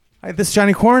Hi, this is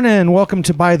Johnny Corn, and welcome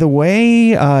to By the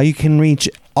Way. You can reach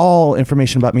all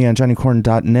information about me on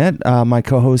johnnycorn.net. My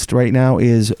co-host right now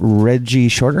is Reggie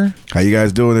Shorter. How you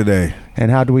guys doing today? And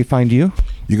how do we find you?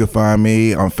 You can find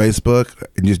me on Facebook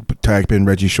and just type in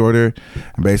Reggie Shorter.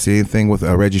 And basically anything with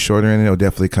Reggie Shorter in it will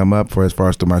definitely come up for as far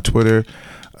as to my Twitter,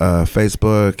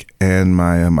 Facebook, and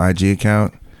my IG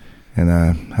account. And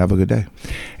have a good day.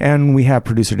 And we have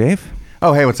producer Dave.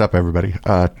 Oh, hey, what's up, everybody?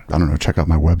 I don't know, check out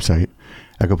my website,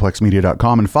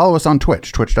 echoplexmedia.com, and follow us on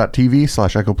Twitch,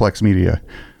 twitch.tv/echoplexmedia.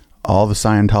 All the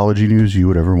Scientology news you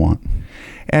would ever want.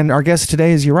 And our guest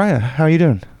today is Uriah. How are you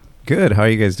doing? Good. How are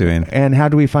you guys doing? And how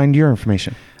do we find your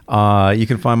information? You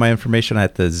can find my information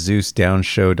at the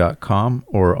ZeusDownShow.com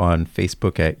or on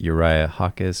Facebook at Uriah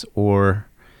Hawkes or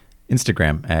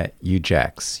Instagram at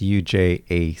Ujax,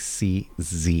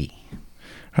 UJACZ.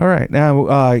 All right.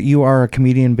 Now, you are a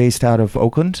comedian based out of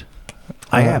Oakland?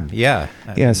 I am, yeah.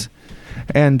 Yes.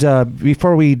 And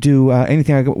before we do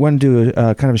anything, I want to do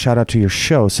kind of a shout out to your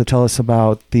show. So tell us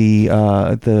about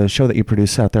the show that you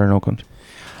produce out there in Oakland.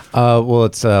 Well,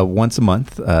 it's once a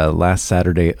month, last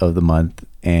Saturday of the month.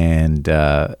 And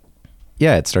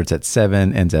it starts at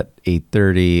 7, ends at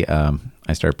 8:30.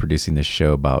 I started producing this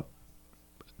show about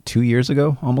 2 years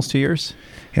ago, almost 2 years.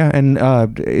 Yeah. And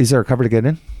is there a cover to get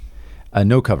in?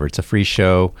 No cover. It's a free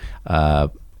show.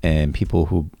 And people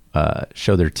who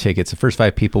show their tickets, the first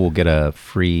 5 people will get a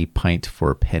free pint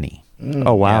for a penny.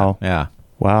 Oh, wow. Yeah.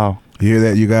 Wow. You hear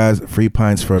that, you guys? Free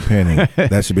pints for a penny.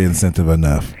 That should be incentive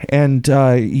enough. And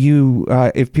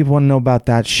if people want to know about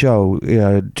that show,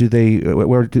 where do they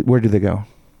go?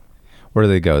 Where do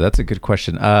they go? That's a good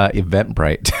question.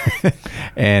 Eventbrite.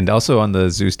 And also on the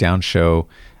Zeus Down Show,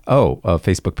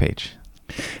 Facebook page.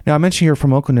 Now, I mentioned you're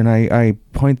from Oakland, and I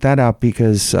point that out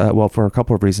because, for a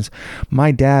couple of reasons.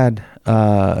 My dad,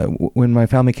 when my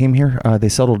family came here, they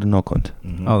settled in Oakland.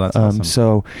 Mm-hmm. Oh, that's awesome.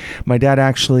 So my dad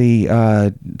actually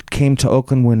came to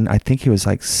Oakland when I think he was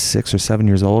like 6 or 7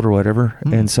 years old or whatever.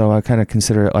 Mm. And so I kind of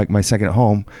consider it like my second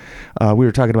home. We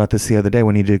were talking about this the other day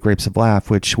when he did Grapes of Laugh,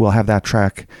 which we'll have that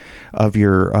track of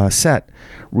your set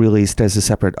released as a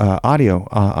separate audio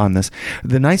on this.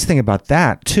 The nice thing about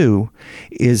that too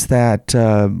is that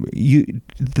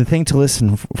the thing to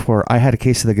listen for. I had a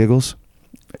case of the giggles.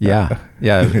 Yeah,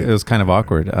 it was kind of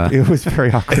awkward. It was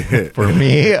very awkward for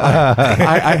me.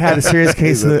 I had a serious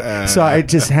case of it, so I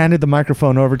just handed the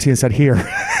microphone over to you and said, "Here."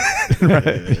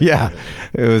 Right. Yeah,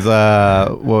 it was.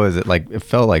 What was it like? It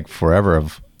felt like forever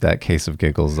of that case of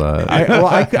giggles.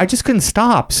 I just couldn't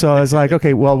stop, so I was like,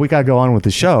 okay, well, we got to go on with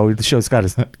the show. The show's got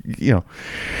to,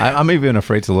 I'm even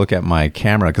afraid to look at my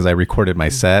camera because I recorded my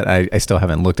set. I still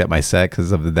haven't looked at my set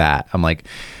because of that. I'm like,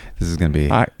 this is going to be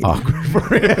awkward for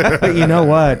me. But you know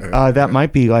what? That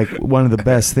might be like one of the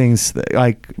best things.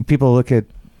 Like people look at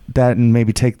that and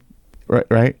maybe take. Right.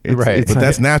 Right. But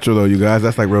that's natural, though, you guys.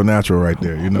 That's like real natural right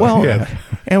there. You know. Well, yeah.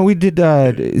 And we did.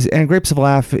 And Grapes of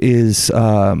Laugh is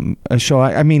a show.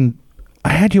 I mean, I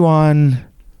had you on.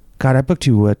 God, I booked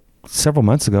you several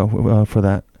months ago for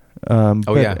that.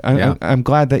 I'm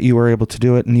glad that you were able to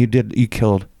do it, and you did. You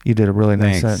killed. You did a really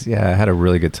nice set. Yeah, I had a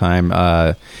really good time.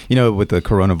 With the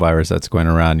coronavirus that's going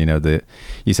around, you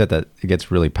said that it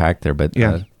gets really packed there, but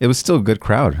it was still a good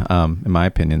crowd, in my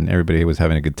opinion. Everybody was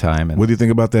having a good time. And what do you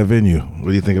think about that venue? What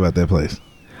do you think about that place?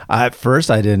 At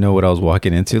first, I didn't know what I was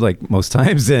walking into, like most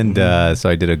times, and so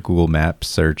I did a Google Maps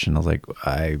search, and I was like,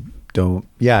 I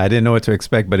didn't know what to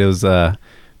expect, but it was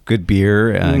good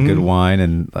beer, good wine,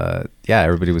 and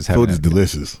everybody was having. Food is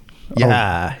delicious.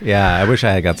 Yeah, I wish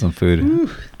I had got some food.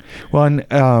 Well,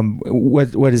 and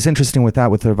what is interesting with that,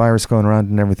 with the virus going around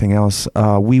and everything else,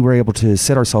 we were able to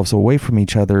set ourselves away from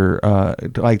each other.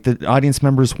 Like the audience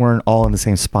members weren't all in the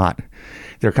same spot;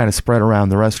 they're kind of spread around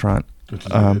the restaurant.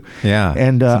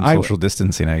 And social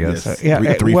distancing, I guess.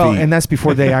 Yes. 3 feet. And that's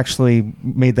before they actually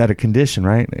made that a condition,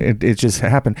 right? It just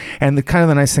happened. And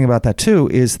the nice thing about that too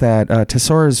is that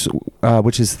Tesora's,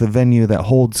 which is the venue that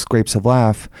holds Grapes of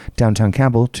Laugh, downtown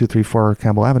Campbell, 234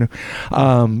 Campbell Avenue,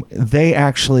 they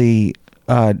actually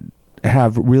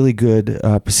have really good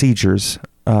procedures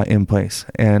in place,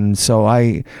 and so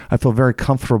I feel very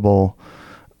comfortable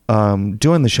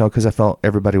doing the show because I felt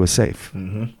everybody was safe.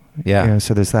 Mm-hmm. Yeah.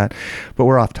 So there's that, but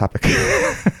we're off topic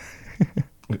a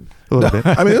little bit.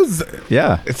 I mean,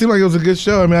 it seemed like it was a good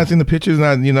show. I mean, I seen the pictures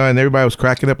and and everybody was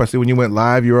cracking up. I see when you went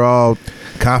live, you were all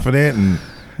confident and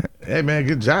hey man,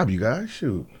 good job, you guys.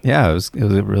 Shoot. Yeah, it was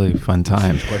a really fun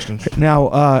time. Questions? Now,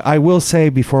 I will say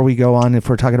before we go on, if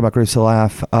we're talking about Grapes of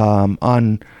Laugh,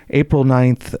 on April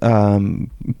 9th,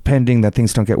 pending that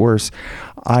things don't get worse,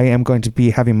 I am going to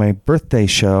be having my birthday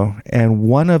show, and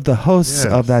one of the hosts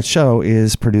of that show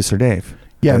is producer Dave.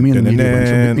 Yeah, me and the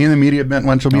Dun-dun-dun. media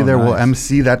bench will be there. We'll nice.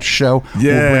 MC that show.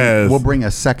 Yes. We'll bring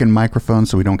a second microphone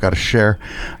so we don't got to share.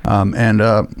 And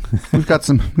we've got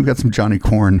some Johnny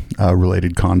Corn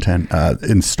related content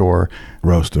in store.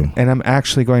 Roast them. And I'm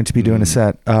actually going to be doing a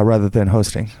set rather than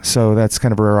hosting, so that's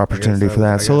kind of a rare opportunity for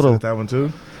that. So a little. That one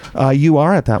too. You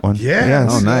are at that one. Yeah. Yes.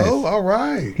 Oh, nice. All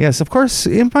right. Yes, of course.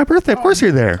 In my birthday, of course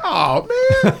you're there. Oh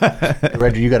man.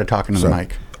 Reggie, you got to talk into the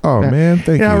mic. Oh Yeah. man.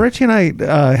 Thank Yeah, you. Richie and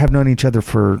I have known each other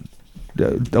for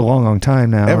a long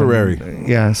time now. Everary. And,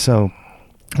 yeah, so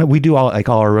we do all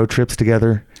our road trips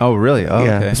together. Oh, really? Oh,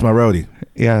 Yeah. okay. It's my roadie.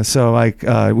 Yeah, so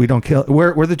we don't kill.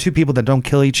 We're the two people that don't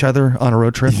kill each other on a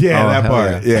road trip. Yeah, Oh, that hell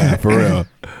part. Yeah, for real.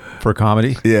 For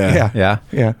comedy? Yeah. Yeah. Yeah.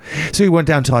 Yeah. So we went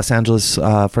down to Los Angeles,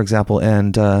 for example,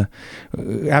 and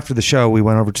after the show, we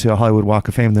went over to Hollywood Walk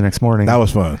of Fame the next morning. That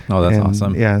was fun. Oh, that's And,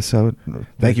 awesome. Yeah. So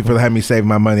Thank you for having me save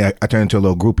my money. I turned into a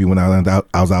little groupie when I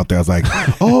was out there. I was like,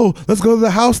 "Oh, let's go to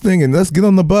the house thing and let's get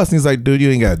on the bus." And he's like, "Dude,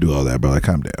 you ain't got to do all that, bro. Like,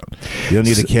 calm down. You don't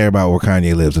need to care about where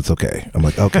Kanye lives. It's okay." I'm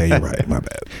like, "Okay, you're right. My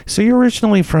bad." So you're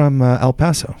originally from El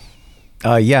Paso.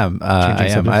 Yeah, I Changing am.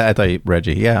 subjects. I thought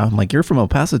Reggie. Yeah, I'm like, you're from El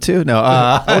Paso too? No.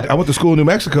 I went to school in New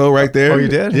Mexico, right there. Oh, you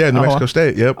did? Yeah, New Oh, Mexico wow.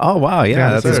 State. Yep. Oh, wow. Yeah, Yeah,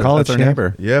 that's, that's our, college, that's our yeah.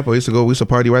 neighbor. Yeah, but we used to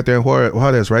party right there in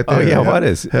Juarez, right there. Oh, yeah,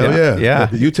 Juarez. Hell Yeah. yeah.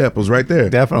 Yeah. UTEP was right there.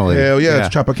 Definitely. Hell yeah, Yeah.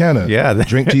 it's Tropicana. Yeah.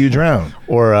 Drink till you drown.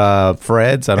 Or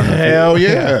Fred's. I don't know. Hell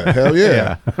yeah. Hell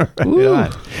yeah.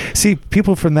 Yeah. See,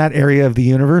 people from that area of the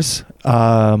universe,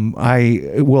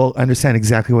 I will understand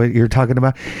exactly what you're talking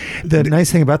about. The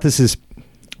nice thing about this is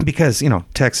because,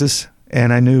 Texas,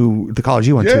 and I knew the college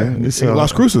you went Yeah. to. So,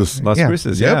 Las Cruces. Las Yeah.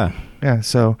 Cruces. Yep. Yeah. Yeah.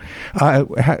 So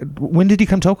when did you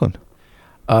come to Oakland?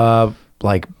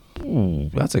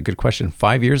 That's a good question.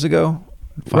 5 years ago?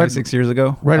 6 years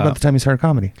ago? Right about the time you started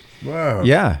comedy. Wow.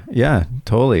 Yeah,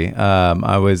 totally.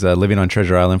 I was living on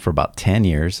Treasure Island for about 10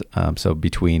 years. So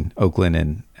between Oakland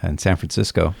and San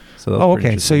Francisco. So that was Oh, pretty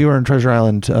okay. So you were in Treasure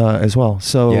Island as well.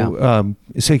 So, Yeah.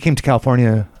 so you came to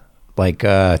California. like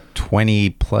 20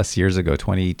 plus years ago,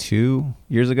 22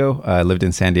 years ago. I lived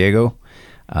in San Diego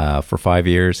for 5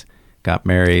 years, got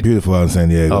married. Beautiful out in San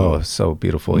Diego. Oh, so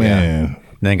beautiful. Yeah. Man. And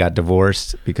then got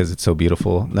divorced because it's so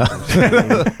beautiful. No.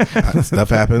 Stuff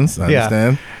happens. I Yeah.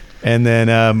 understand. And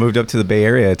then moved up to the Bay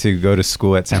Area to go to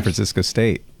school at San Francisco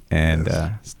State and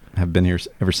have been here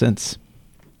ever since.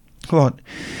 Well,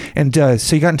 and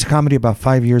so you got into comedy about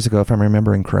 5 years ago, if I'm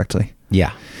remembering correctly.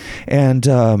 Yeah. And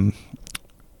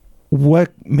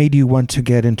what made you want to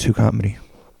get into comedy?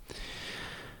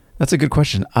 That's a good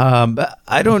question.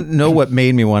 I don't know what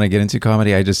made me want to get into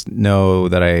comedy. I just know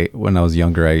that when I was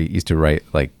younger, I used to write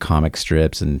like comic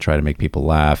strips and try to make people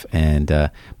laugh. And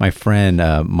my friend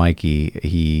Mikey,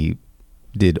 he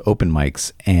did open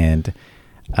mics, and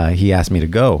he asked me to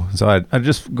go. So I'd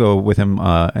just go with him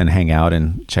and hang out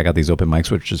and check out these open mics,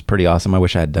 which is pretty awesome. I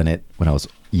wish I had done it when I was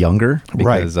younger,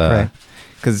 because Right.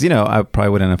 because I probably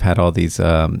wouldn't have had all these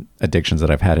addictions that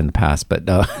I've had in the past. But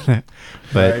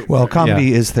Right. Well,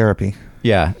 comedy is therapy.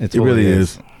 yeah, It really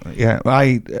is. Yeah,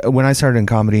 when I started in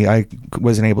comedy, I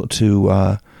wasn't able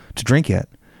to drink yet.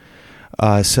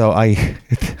 So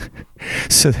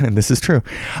and this is true.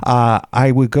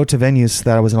 I would go to venues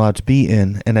that I wasn't allowed to be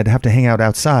in, and I'd have to hang out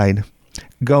outside,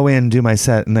 go in, do my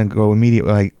set, and then go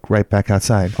immediately right back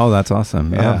outside. Oh, that's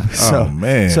awesome. Yeah. So, Oh,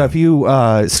 man. So if you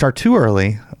start too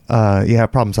early, you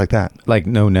have problems like that. Like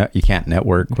you can't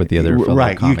network with the other fellow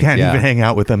Right. You comics. can't Yeah. even hang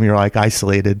out with them. You're like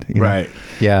isolated. you know. Right.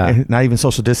 Yeah. Not even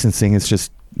social distancing. It's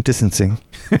just distancing.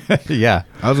 Yeah.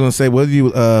 I was going to say, what do you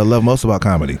love most about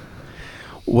comedy?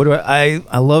 What do I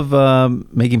love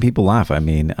making people laugh. I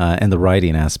mean, and the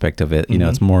writing aspect of it. You know,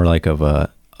 it's more like of a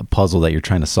puzzle that you're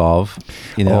trying to solve.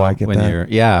 You know, Oh, I get when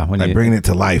that. when Like you bringing it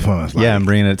to life, huh? It's like- I'm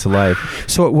bringing it to life.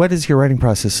 So what is your writing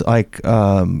process like?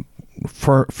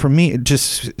 For me,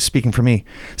 just speaking for me,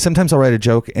 sometimes I'll write a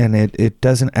joke and it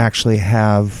doesn't actually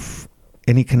have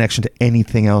any connection to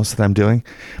anything else that I'm doing,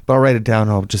 but I'll write it down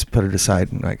and I'll just put it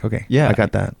aside and like, okay, Yeah, I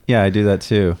got that. Yeah, I do that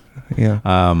too. Yeah.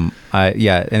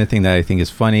 Anything that I think is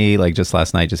funny, like just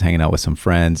last night, just hanging out with some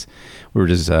friends, we were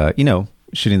just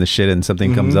shooting the shit, and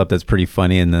something comes up that's pretty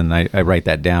funny, and then I write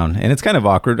that down, and it's kind of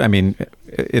awkward. I mean,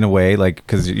 in a way, like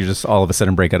because you just all of a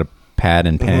sudden break out a pad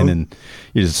and pen and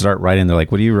you just start writing. They're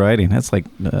like, "What are you writing?" That's like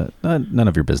none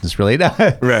of your business, really.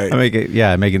 Right.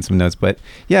 I'm making some notes, but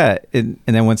yeah, and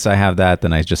then once I have that,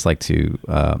 then I just like to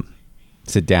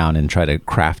sit down and try to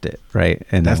craft it, right?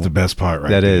 And That's then- the best part,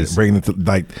 right? That there. is. Bringing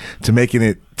it to making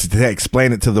it to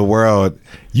explain it to the world.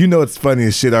 You know it's funny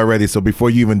as shit already, so before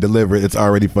you even deliver it, it's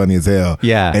already funny as hell.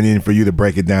 Yeah. And then for you to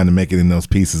break it down and make it in those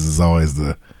pieces is always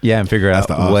the Yeah, and figure out That's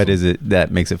the awesome. what is it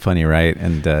that makes it funny, right?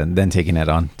 And then taking it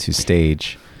on to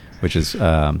stage. which is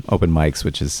open mics,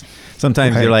 which is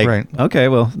sometimes Right, you're like, right. okay,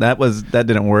 well that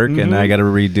didn't work, and I got to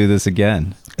redo this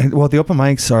again. And, well, the open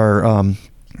mics are,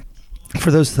 for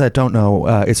those that don't know,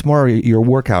 it's more your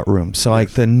workout room. So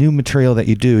like the new material that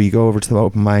you do, you go over to the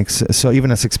open mics. So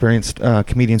even as experienced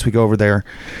comedians, we go over there.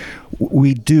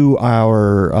 We do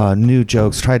our new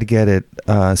jokes, try to get it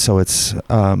so it's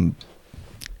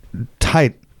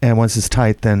tight. And once it's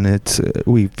tight, then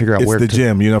we figure out It's where the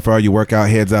gym, for all you workout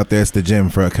heads out there. It's the gym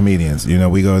for comedians.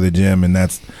 We go to the gym, and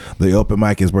that's the open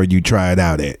mic is where you try it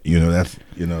out at. That's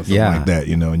something like that.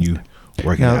 And you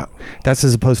work it Now, out. that's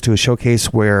as opposed to a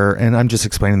showcase where, and I'm just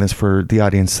explaining this for the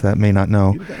audience that may not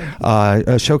know.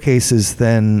 A showcase is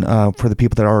then for the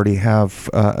people that already have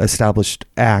established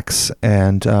acts,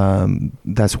 and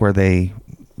that's where they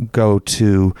go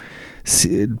to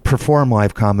perform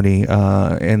live comedy,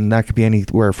 and that could be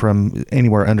anywhere from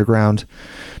anywhere underground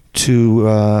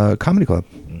to comedy club.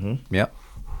 Mm-hmm. Yep.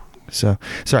 So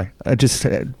sorry, just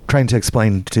trying to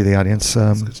explain to the audience.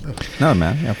 No,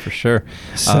 man. Yeah, for sure.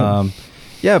 So-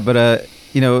 Yeah, but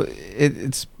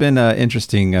it's been an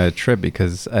interesting trip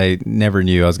because I never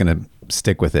knew I was going to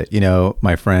stick with it.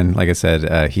 My friend, like I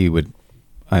said, he would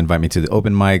invite me to the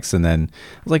open mics, and then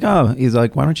I was like, oh, he's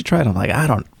like, why don't you try it? I'm like, I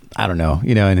don't know,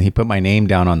 and he put my name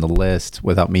down on the list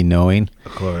without me knowing.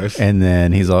 Of course. And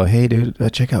then he's like, hey, dude,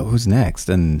 check out who's next.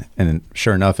 And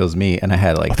sure enough, it was me. And I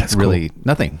had really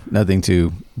nothing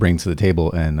to bring to the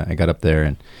table. And I got up there,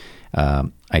 and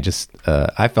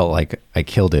I felt like I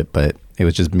killed it, but it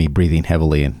was just me breathing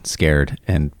heavily and scared,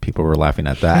 and people were laughing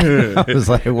at that. I was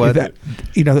like, what?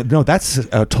 No, that's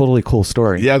a totally cool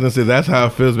story. Yeah, I was gonna say that's how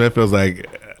it feels, man. It feels like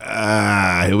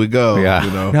here we go.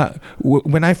 Yeah. Now,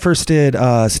 when I first did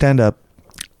stand-up,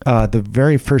 the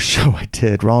very first show I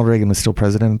did, Ronald Reagan was still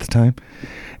president at the time,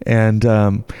 and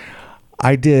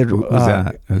I did. Who's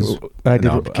that? I did.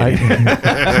 No, I'm kidding.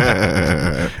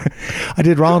 I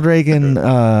did Ronald Reagan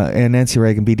and Nancy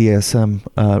Reagan BDSM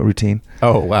routine.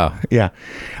 Oh, wow. Yeah,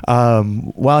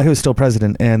 while he was still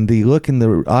president, and the look in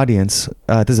the audience.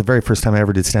 This is the very first time I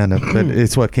ever did stand-up, but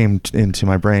it's what came into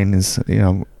my brain. Is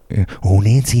oh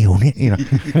Nancy, do it.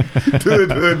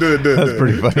 That's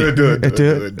pretty funny. Do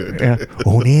it. Yeah.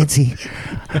 Oh Nancy,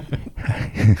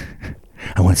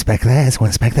 I want to smack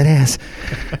that ass.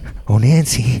 Oh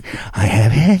Nancy, I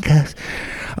have handcuffs.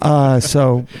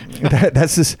 So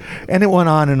that's just, and it went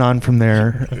on and on from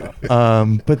there.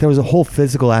 But there was a whole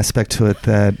physical aspect to it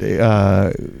that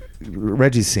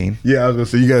Reggie's seen. Yeah, I was gonna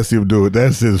say you gotta see him do it.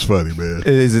 That shit is funny, man.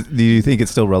 Do you think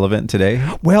it's still relevant today?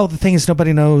 Well, the thing is,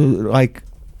 nobody knows.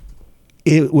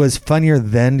 It was funnier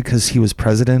then because he was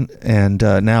president, and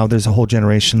now there's a whole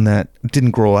generation that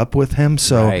didn't grow up with him.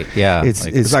 So Right, yeah.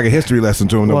 It's like a history lesson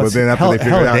to them, Well, but then after they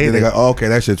figure it out, then they go, "Oh, okay,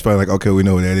 that shit's funny." Like, okay, we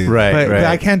know what that is. Right, but right.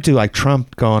 I can't do like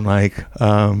Trump going like,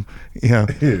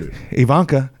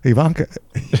 Ivanka.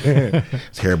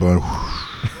 It's hair blowing.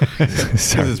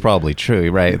 This is probably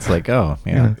true, right? It's like, oh,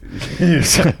 yeah.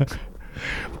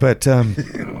 But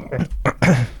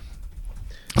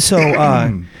so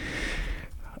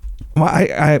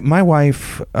my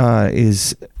wife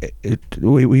is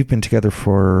we've been together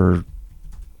for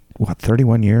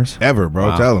 31 years. Ever, bro.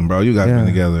 Wow. Tell them, bro. You guys Yeah. been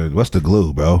together. What's the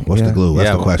glue, bro? What's Yeah. the glue? That's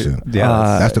Yeah, the question.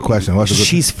 Yeah. That's the question. What's the glue?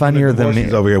 She's funnier than me.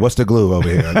 She's over here. What's the glue over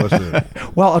here? What's the...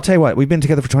 Well, I'll tell you what. We've been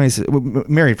together for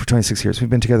married for 26 years. We've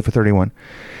been together for 31.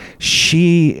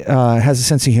 She has a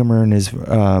sense of humor and is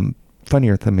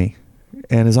funnier than me.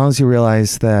 And as long as you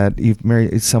realize that you've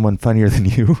married someone funnier than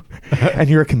you, and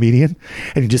you're a comedian,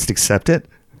 and you just accept it,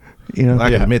 I can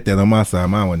Yeah. admit that on my side,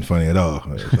 mine wasn't funny at all.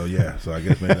 So yeah, so I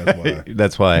guess maybe that's why.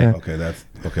 That's why. Yeah. Okay, that's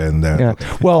okay. And that. Yeah.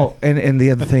 Well, and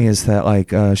the other thing is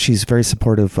that she's very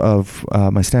supportive of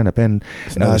my stand-up, and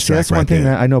another see, that's strike one right thing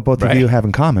there. that I know both of Right. you have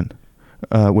in common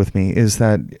with me is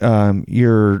that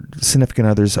your significant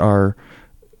others are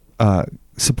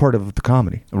supportive of the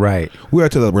comedy. Right. We are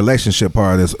to the relationship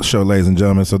part of this show, ladies and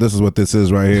gentlemen. So this is what this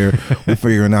is right here. We're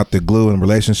figuring out the glue in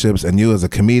relationships, and you as a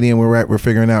comedian, we're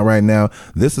figuring out right now.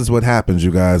 This is what happens, you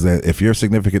guys. That if your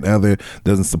significant other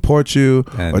doesn't support you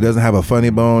And- or doesn't have a funny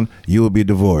bone, you will be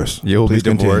divorced. You'll Please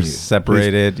be divorced, continue.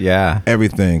 separated. Yeah. Please,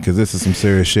 everything, because this is some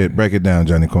serious shit. Break it down,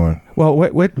 Johnny Corn. Well,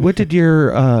 what did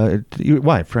your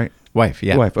wife, right? Wife.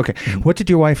 Yeah. Wife. Okay. What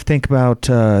did your wife think about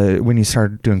when you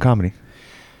started doing comedy?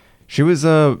 She was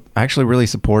actually really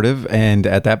supportive, and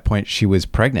at that point, she was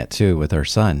pregnant too with her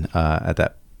son. At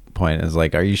that point, it was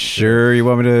like, "Are you sure you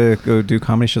want me to go do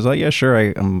comedy?" She was like, "Yeah, sure.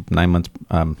 I'm 9 months,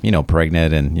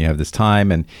 pregnant, and you have this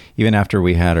time." And even after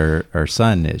we had our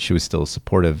son, she was still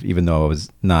supportive, even though I was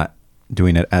not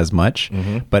doing it as much.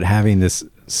 But having this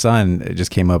son, it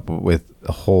just came up with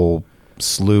a whole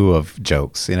slew of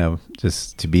jokes,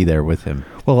 just to be there with him.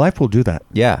 Well, life will do that.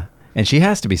 Yeah. And she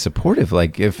has to be supportive.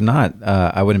 Like, if not,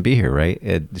 I wouldn't be here, right?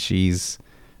 Which is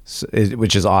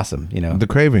awesome, The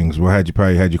cravings had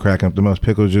you cracking up the most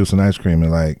pickle juice and ice cream at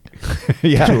like 2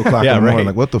 o'clock in the morning.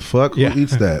 Like, what the fuck? Yeah. Who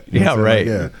eats that? You know what I'm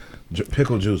saying? Like,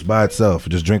 pickle juice by itself.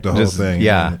 Just drink the whole thing.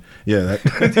 Yeah. Yeah.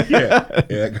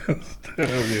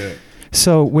 Yeah.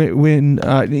 So when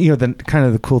the kind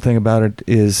of the cool thing about it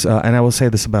is, and I will say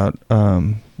this about,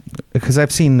 because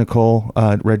I've seen Nicole,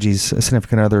 Reggie's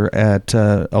significant other, at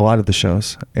a lot of the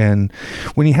shows, and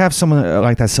when you have someone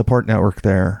like that support network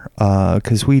there,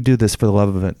 because we do this for the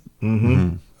love of it.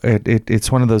 Mm-hmm.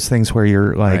 It's one of those things where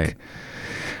you're like, Right.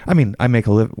 I mean, I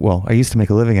used to make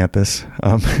a living at this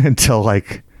until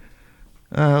like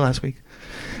last week.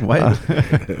 What?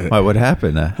 What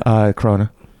happened?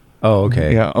 Corona. Oh,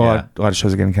 okay. Yeah, a lot of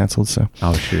shows are getting canceled. So,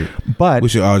 Oh, shoot. but We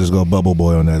should all just go bubble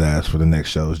boy on that ass for the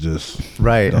next shows. Just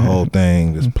Right. the whole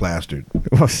thing just plastered.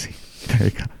 we'll see. There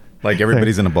you go. Like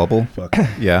everybody's in a bubble. Fuck.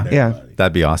 Yeah. Yeah.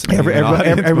 That'd be awesome.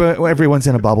 Everyone's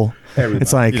in a bubble. Everybody.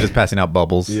 It's like You're just passing out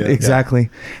bubbles. Yeah.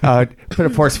 exactly. Put a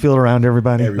force field around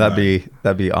everybody.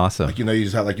 That'd be awesome. Like, you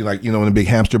just have like when the big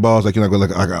hamster balls, like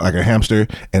like a hamster,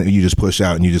 and you just push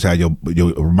out and you just have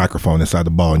your microphone inside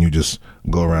the ball and you just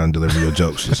go around and deliver your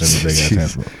jokes just in the big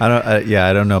ass hamster. I don't.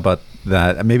 I don't know about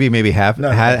that. Maybe hazmat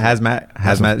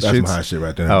That's shoots. some high shit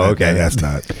right there. Oh, okay. That's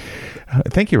not.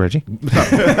 Thank you, Reggie.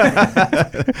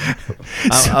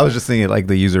 I was just thinking like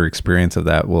the user experience of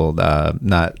that will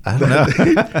not. I don't know.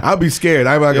 I'll be scared.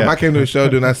 If I came to a show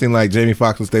and I seen like Jamie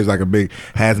Foxx on stage like a big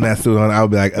hazmat suit on, I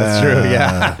would be like, That's true.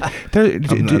 Yeah.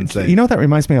 You know what that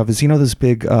reminds me of is those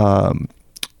big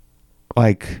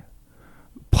like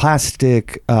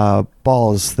plastic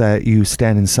balls that you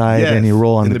stand inside Yes, and you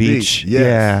roll on in the the beach. beach.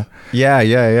 Yes.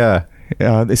 Yeah.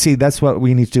 See, that's what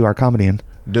we need to do our comedy in.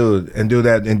 Dude, and do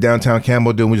that in downtown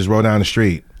Campbell. Dude, we just roll down the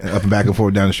street, up and back and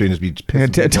forth down the street, and just be pissing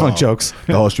And telling people off. jokes.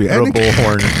 The whole street. Throw a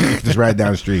bullhorn. Just right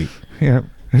down the street. Yeah.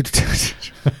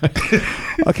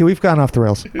 Okay, we've gone off the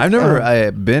rails. I've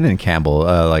never been in Campbell,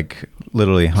 like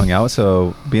literally hung out.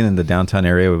 So being in the downtown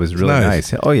area, it was really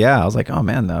nice. nice. Oh yeah, I was like, oh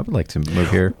man, I would like to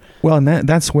move here. Well, and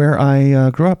that's where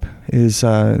I grew up. Is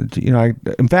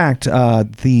in fact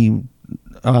the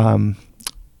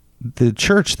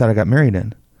church that I got married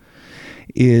in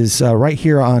is right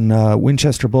here on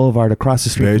Winchester Boulevard, across the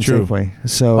street Very from true. Safeway.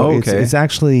 So it's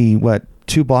actually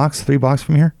 3 blocks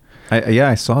from here.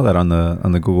 I saw that on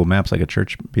the Google Maps, like a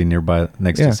church being nearby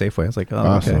next to Safeway. I was like, oh,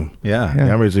 Awesome. okay. Yeah.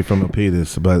 Yeah. I'm originally from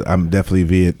Milpitas, but I'm definitely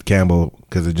via Campbell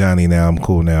because of Johnny now. I'm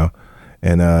cool now.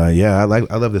 And I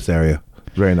love this area.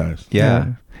 It's very nice.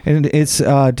 Yeah. And it's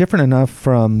different enough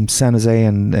from San Jose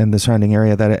and the surrounding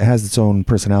area that it has its own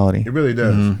personality. It really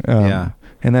does. Mhm. Yeah.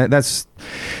 And that's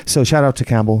so shout out to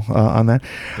Campbell on that.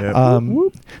 Yeah.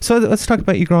 So let's talk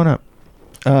about you growing up.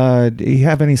 Do you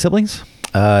have any siblings?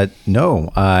 No,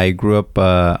 I grew up,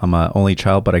 I'm an only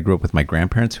child, but I grew up with my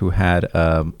grandparents who had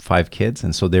 5 kids.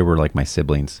 And so they were like my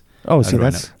siblings. Oh, see,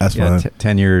 Growing that's up. That's yeah, fine.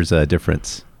 10 years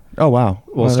difference. oh wow.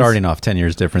 Well, starting off 10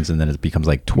 years difference, and then it becomes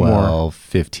like 12,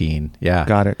 15. Yeah.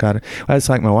 Got it. Well, that's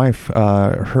like my wife.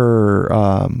 Her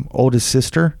oldest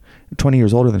sister, 20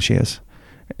 years older than she is,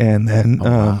 and then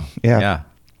Wow. yeah,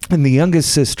 and the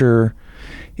youngest sister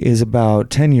is about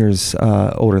 10 years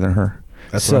older than her.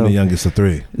 That's why I'm the youngest of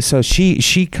 3. So she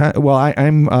well,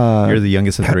 I'm You're the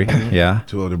youngest of 3. Yeah.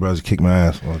 2 older brothers kick my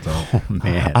ass all the time. Oh,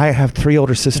 man. I have 3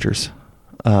 older sisters,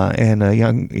 and a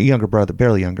younger brother,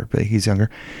 barely younger, but he's younger.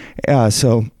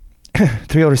 So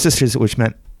 3 older sisters, which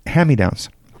meant hand-me-downs.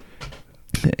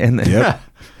 And Yep.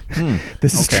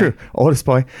 this is Okay. true. Oldest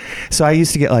boy. So I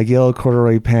used to get like yellow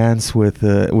corduroy pants with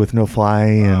no fly.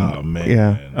 And, Oh, man.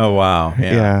 Yeah. Oh, wow.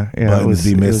 Yeah. Yeah. Buttons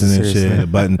be it was missing and serious shit.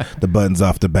 thing. The buttons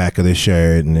off the back of the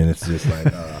shirt, and then it's just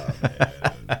like, oh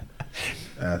man,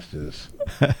 that's just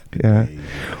Yeah.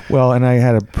 Well, and I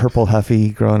had a purple Huffy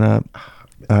growing up.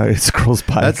 It's a girl's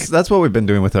bike. That's what we've been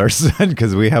doing with our son,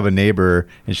 because we have a neighbor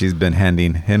and she's been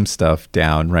handing him stuff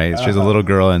down, right? She's a little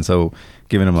girl, and so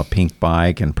giving him a pink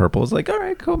bike and purple is like, all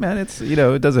right, cool, man. It's,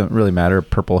 it doesn't really matter.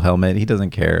 Purple helmet, he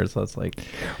doesn't care. So it's like,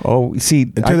 oh, see,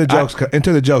 until the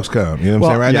jokes come. You know what I'm Well,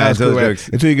 saying? Right yeah, now, it's until cool. the jokes.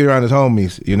 Until you get around his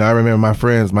homies. I remember my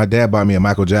friends. My dad bought me a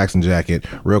Michael Jackson jacket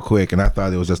real quick, and I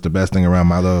thought it was just the best thing around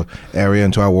my little area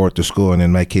until I wore it to school, and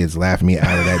then my kids laughed me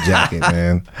out of that jacket,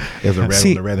 man. It was a red,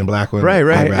 See, the red and black one. Right, They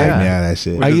right, laughed me yeah. out of that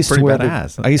shit. I is used to pretty wear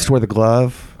badass. I used to wear the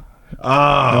glove.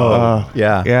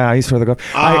 yeah. Yeah, I used to wear the glove.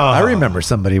 I remember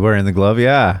somebody wearing the glove.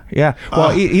 Yeah. Yeah.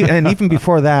 Well, and even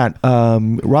before that,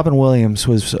 Robin Williams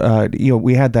was,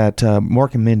 we had that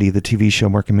Mork and Mindy, the TV show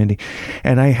Mork and Mindy,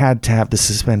 and I had to have the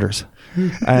suspenders.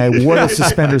 I wore the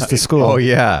suspenders to school. Oh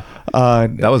yeah,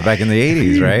 that was back in the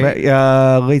 80s, right?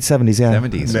 Late 70s, yeah.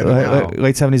 70s. Wow.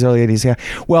 Late 70s, early 80s, yeah.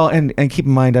 Well, and keep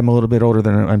in mind, I'm a little bit older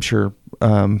than I'm sure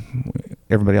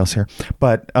everybody else here.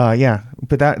 But yeah,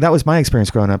 but that was my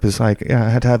experience growing up. Is like, yeah, I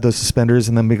had to have those suspenders,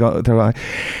 and then we go.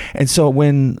 And so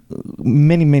when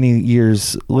many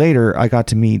years later, I got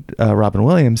to meet Robin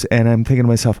Williams, and I'm thinking to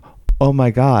myself, oh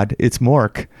my God, it's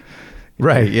Mork.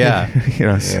 Right, yeah. You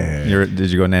know, Did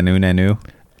you go Nanu?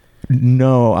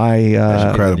 no, That's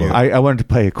incredible. I wanted to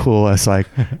play it cool. I was like,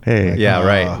 hey, Yeah,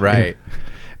 right.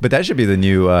 But that should be the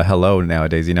new hello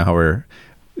nowadays. You know how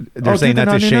they're saying do the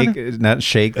not to nanu, shake, not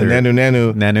shake. And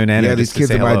Nanu. Nanu. Yeah, these just to kids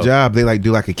say at my hello. job, they like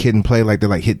do like a kid and play, like they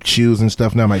like hit shoes and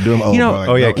stuff. Now I'm like, do them. You know- bro, like,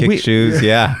 Oh yeah, no. kick shoes.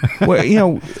 Yeah. well, you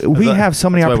know, we have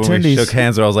so many That's why opportunities. When we shook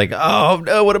hands, I was like, "Oh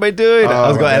no, what am I doing?" I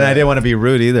was my going, and I God. didn't want to be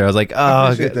rude either. I was like, "Oh, I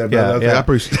appreciate that, brother. I was like, I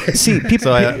appreciate it. See, people.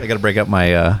 So I got to break up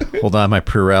my my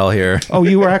Purell here. Oh,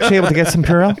 you were actually able to get some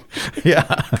Purell? Yeah,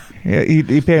 Yeah,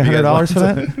 you pay You guys $100 for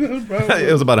want that?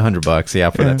 it was about $100. Yeah,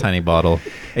 for Yeah. that tiny bottle,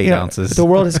 8 You know, ounces. The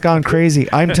world has gone crazy.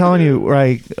 I'm telling you,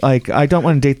 right? Like, I don't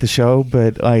want to date the show,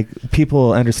 but like,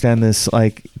 people understand this.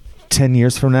 Like, 10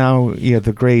 years from now,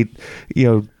 the great,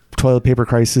 toilet paper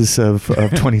crisis of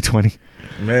 2020.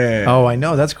 Man. Oh, I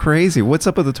know. That's crazy. What's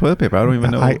up with the toilet paper? I don't even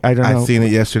know. I don't know. I seen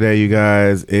it yesterday, you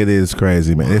guys. It is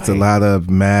crazy, man. It's a lot of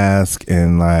mask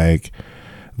and like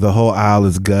the whole aisle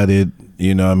is gutted.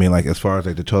 You know what I mean? Like as far as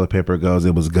like the toilet paper goes,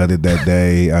 it was gutted that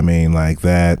day. I mean, like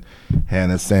that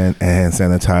hand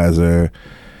sanitizer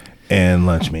and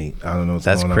lunch meat. I don't know what's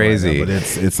That's going crazy. on right now,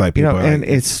 but it's like people are and like,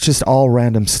 it's just all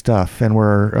random stuff. And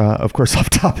we're, of course, off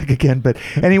topic again. But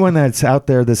anyone that's out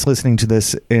there that's listening to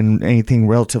this in anything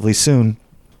relatively soon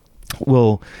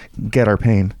will get our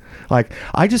pain. Like,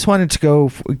 I just wanted to go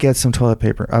get some toilet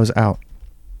paper. I was out.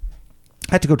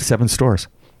 I had to go to 7 stores.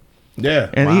 yeah.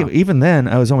 And even then,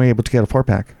 I was only able to get a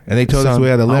 4-pack. And they told us we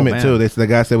had a limit man. too. The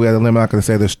guy said we had a limit. I'm not going to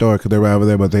say their store because they're right over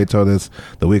there, but they told us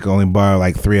that we could only borrow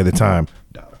like 3 at a time.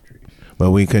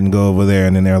 But we couldn't go over there,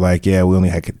 and then they're like, "Yeah, we only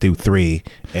had to do 3."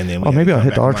 And then Maybe I'll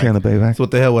hit Dollar Tree on the way back. So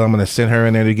what the hell? Well, I'm going to send her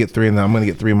in there to get 3, and then I'm going to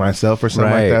get 3 myself or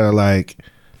something Right. like that. Or like,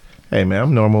 hey man,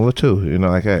 I'm normal too. You know,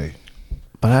 like hey,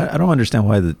 But I don't understand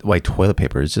why toilet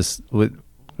paper is just with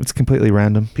It's completely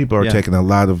random. people are Yeah. taking a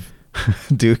lot of.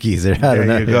 dookies. I don't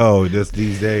know. There you go. Just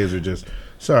these days are just.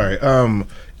 Sorry.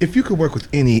 If you could work with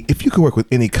any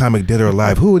comic dead or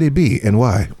alive, who would it be and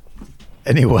why?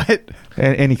 Any what?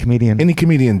 Any comedian. Any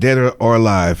comedian dead or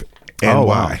alive and Oh,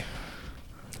 wow. why?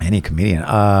 Any comedian.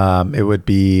 It would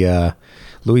be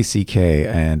Louis C.K.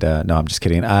 and no, I'm just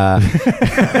kidding. I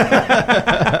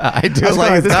do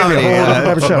like this could be a whole other comedy.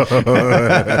 type of show.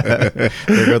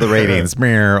 There go the ratings.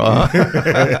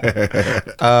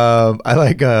 I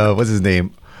like what's his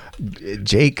name?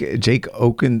 Jake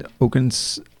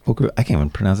Okens. I can't even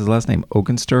pronounce his last name.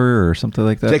 Okenster or something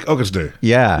like that. Jake Okenster.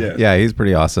 Yeah, he's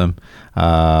pretty awesome.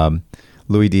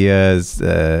 Louis Diaz,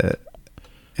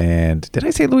 and did I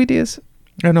say Louis Diaz?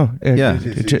 I know. Yeah.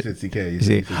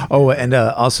 CK. Oh, and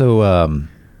also,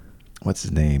 what's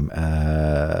his name?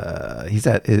 He's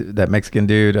that Mexican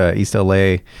dude, East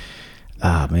LA.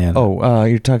 Ah, man.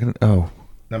 You're talking.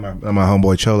 Not my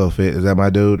homeboy Cholo Fit. Is that my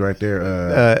dude right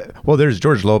there? Well, there's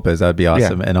George Lopez. That'd be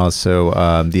awesome. Yeah. And also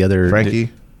the other Frankie.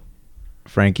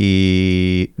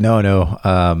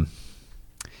 No.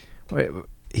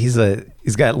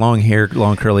 He's got long hair,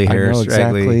 long curly I hair, know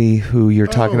straggly. exactly who you're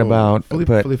talking about. Felipe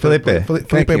but Felipe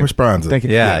Thank you. Esperanza. Thank you.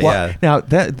 Yeah, Well, yeah. Now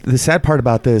the sad part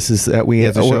about this is that we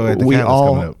has a show at the Canvas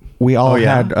coming up. we all Oh,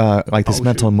 yeah? had like this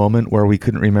mental moment where we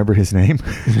couldn't remember his name.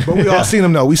 But we all seen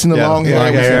him though. We seen the Yeah. long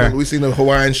Long hair. hair. We seen the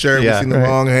Hawaiian shirt. Yeah. We seen the Right.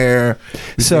 long hair.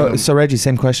 We seen him- So Reggie,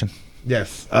 same question.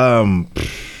 yes.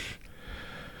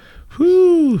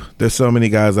 There's so many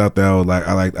guys out there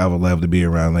I would love to be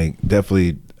around. Like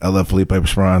definitely I love Felipe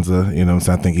Esperanza. You know what I'm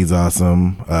saying? I think he's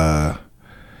awesome.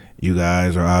 You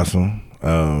guys are awesome.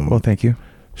 Well, thank you.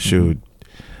 Shoot.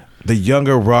 The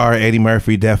younger, raw Eddie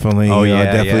Murphy, definitely. Oh, you know,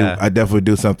 yeah. I definitely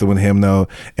do something with him though.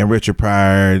 And Richard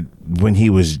Pryor when he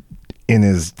was in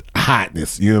his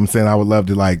hotness. You know what I'm saying? I would love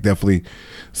to like definitely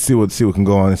see what can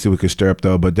go on and see what can stir up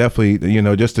though. But definitely, you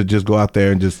know, just to go out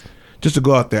there and just to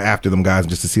go out there after them guys,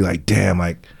 just to see like, damn,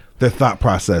 like their thought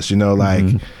process, you know, like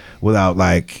without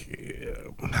like,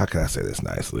 how can I say this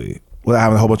nicely? Without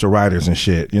having a whole bunch of writers and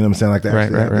shit, you know what I'm saying? Like that,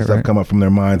 Right, stuff right. come up from their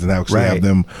minds and actually Right. have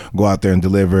them go out there and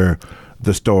deliver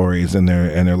the stories and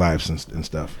their lives and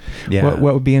stuff. Yeah.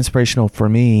 What would be inspirational for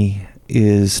me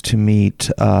is to meet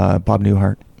Bob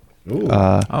Newhart.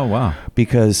 Oh wow.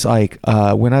 Because like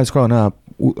when I was growing up,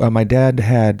 my dad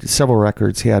had several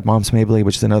records. He had Mom's Mabley,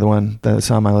 which is another one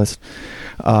that's on my list.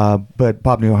 But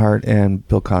Bob Newhart and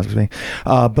Bill Cosby.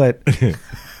 But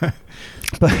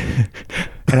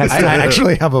and I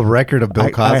actually have a record of Bill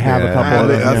Cosby. I have a couple of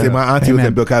them. I see my auntie was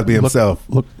in Bill Cosby himself.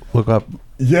 Look up.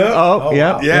 Yeah. Oh,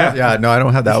 yeah. Yeah, no, I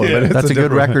don't have that one. But That's it's a good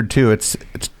different- record too. It's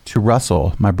to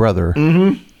Russell, my brother,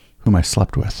 whom I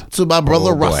slept with. To my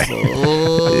brother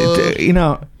Russell. You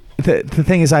know, the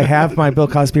thing is, I have my Bill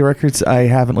Cosby records. I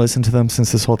haven't listened to them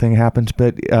since this whole thing happened.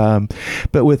 But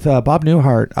with Bob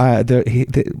Newhart,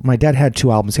 my dad had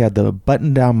 2 albums. He had the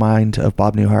Button Down Mind of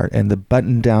Bob Newhart and the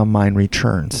Button Down Mind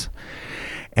Returns.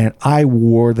 And I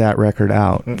wore that record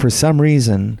out for some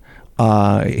reason.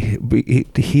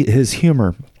 His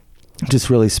humor just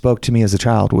really spoke to me as a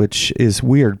child, which is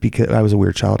weird because I was a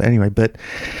weird child anyway. But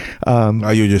Oh,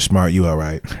 you're just smart. You all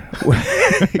right?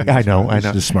 I know. You're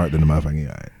just smart than the motherfucker. You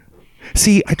all right?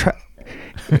 See, I try.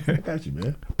 I got you,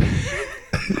 man.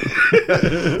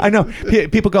 I know.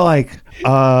 People go like,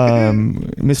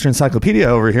 Mr. Encyclopedia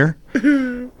over here.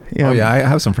 You know, Oh yeah, I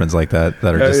have some friends like that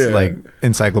are just yeah. like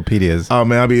encyclopedias. Oh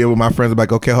man, I'll be with my friends. I'm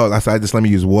like, okay, hold on. I said, just let me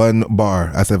use one bar.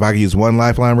 I said, if I can use one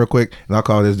lifeline real quick, and I'll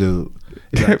call this dude.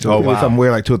 He's like, Oh, wow. Something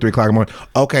weird like 2 or 3 o'clock in the morning.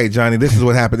 Okay, Johnny, this is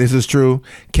what happened. This is true.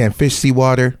 Can fish see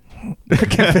water?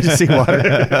 can't fish sea water.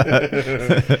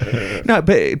 No,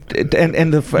 but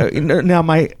now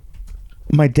my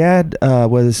dad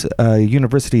was a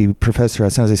university professor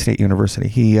at San Jose State University.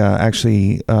 He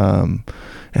actually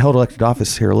held elected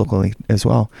office here locally as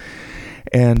well,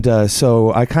 and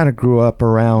so I kind of grew up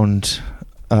around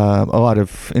a lot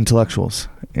of intellectuals,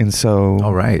 and so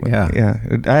All right, yeah.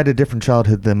 I had a different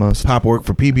childhood than most. Pop work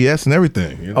for PBS and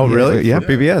everything. You know? Oh, really? Yeah. For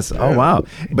PBS? Oh, wow.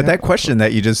 But that question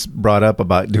that you just brought up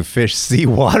about do fish see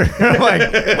water? I'm like,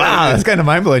 wow, that's kind of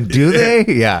mind blowing. Do they?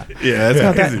 Yeah. Yeah,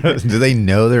 that's crazy. Do they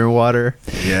know they're water?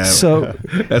 Yeah. So,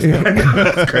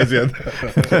 That's crazy.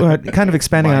 kind of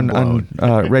expanding on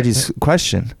Reggie's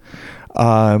question,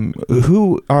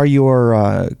 who are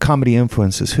your comedy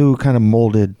influences? Who kind of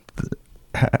molded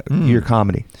your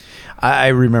comedy? I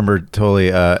remember totally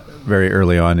very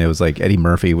early on. It was like Eddie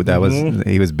Murphy. That was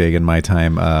he was big in my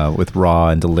time with Raw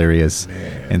and Delirious,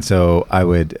 and so I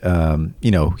would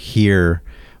hear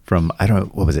from I don't know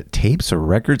what was it, tapes or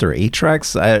records or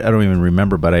 8-tracks. I don't even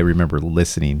remember, but I remember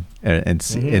listening and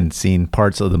seeing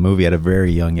parts of the movie at a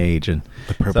very young age. And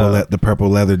The purple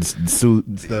leathered suit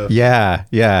and stuff. yeah,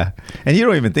 and you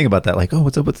don't even think about that. Like, oh,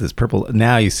 what's up with this purple?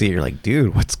 Now you see it, you're like,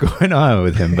 dude, what's going on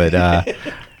with him? But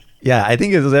yeah, I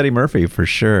think it was Eddie Murphy for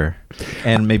sure,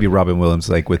 and maybe Robin Williams,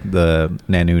 like with the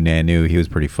Nanu. He was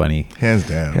pretty funny. Hands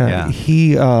down. Yeah.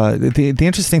 He the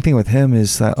interesting thing with him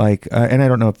is that like and I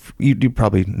don't know if you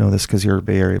probably know this because you're a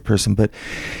Bay Area person, but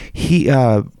he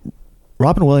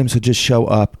Robin Williams would just show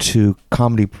up to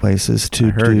comedy places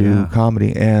to do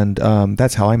comedy, and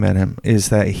that's how I met him. Is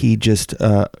that he just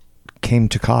came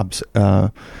to Cobb's,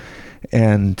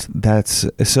 and that's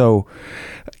so.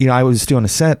 You know, I was doing a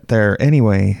set there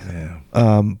anyway. Yeah.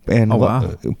 And Oh,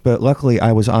 wow. but luckily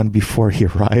I was on before he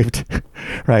arrived,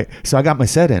 right? So I got my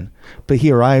set in, but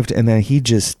he arrived and then he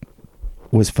just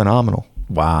was phenomenal.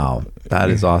 Wow,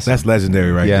 that is awesome. That's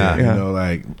legendary right Yeah. there. Yeah. You know,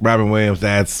 like Robin Williams,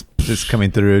 that's just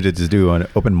coming through to just do an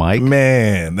open mic.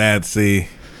 man, that's See,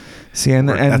 and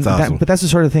That's awesome. but that's the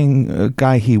sort of thing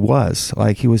guy he was.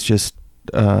 Like he was just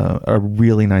a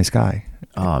really nice guy.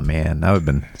 Oh man, that would have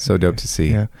been so dope to see.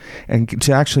 Yeah, and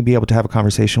to actually be able to have a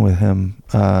conversation with him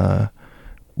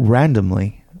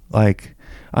randomly, like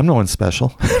I'm no one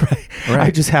special. Right?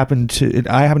 I just happened to be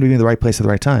in the right place at the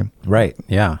right time. Right.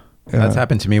 Yeah. That's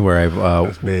happened to me where I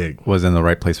big. was in the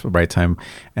right place at the right time,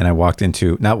 and I I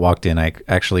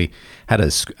actually had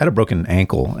a broken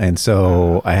ankle, and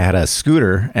so I had a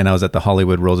scooter, and I was at the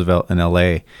Hollywood Roosevelt in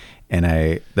L.A.,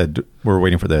 and we're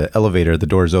waiting for the elevator. The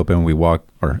doors open.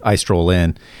 I stroll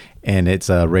in, and it's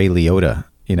Ray Liotta.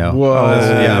 You know, Whoa.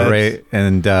 Yeah, Ray,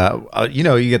 and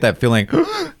you get that feeling.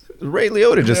 Ray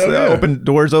Liotta just opened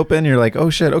doors open. You're like, oh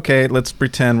shit, okay, let's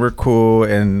pretend we're cool.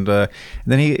 And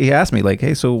then he asked me like,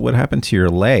 hey, so what happened to your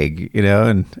leg? You know,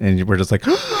 and we're just like.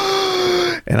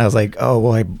 And I was like, oh,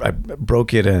 well, I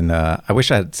broke it. And I wish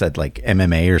I had said like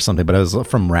MMA or something, but I was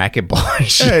from racquetball. And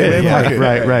shit. Hey, Yeah,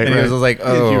 right. And he was like,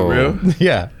 oh. you real?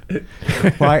 Yeah.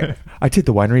 Well, I did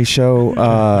the winery show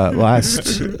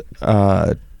last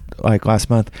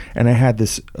month, and I had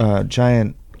this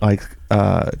giant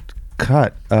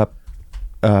cut up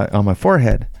on my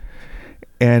forehead,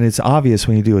 and it's obvious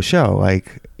when you do a show.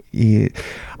 Like,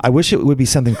 I wish it would be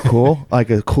something cool, like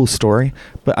a cool story,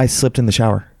 but I slipped in the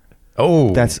shower.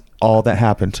 Oh. That's all that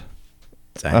happened.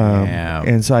 Damn.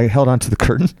 And so I held onto the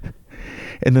curtain,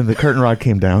 and then the curtain rod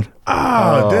came down.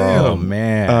 Oh, Oh damn.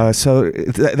 man. So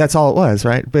that's all it was,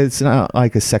 right? But it's not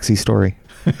like a sexy story.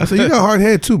 So you got a hard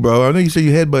head too, bro. I know you say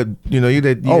you headbutt. You know you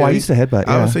that. I used to headbutt.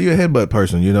 I Yeah. would say you're a headbutt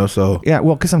person. You know, so Yeah,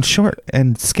 well, because I'm short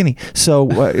and skinny. So,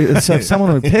 so if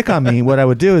someone would pick on me, what I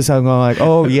would do is I'm going like,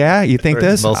 "Oh yeah, you think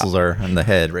this?" Muscles are in the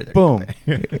head, right there. Boom.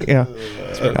 Yeah.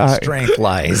 Strength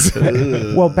lies.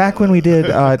 Well, back when we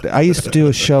did, I used to do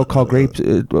a show called Grapes.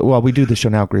 Well, we do the show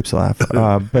now, Grapes of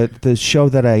Laugh. But the show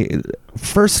that I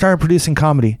first started producing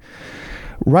comedy,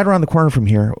 right around the corner from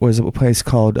here, was a place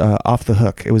called Off the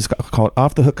Hook. It was called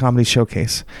Off the Hook Comedy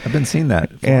Showcase. I've been seeing that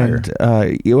flyer.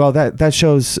 And well, that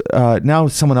show's now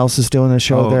someone else is doing a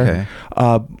show Oh, there.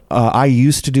 I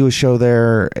used to do a show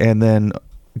there, and then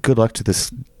good luck to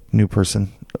this new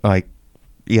person. Like,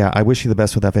 yeah, I wish you the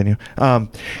best with that venue,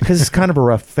 because it's kind of a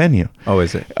rough venue. Oh,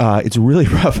 is it? It's really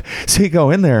rough. So you go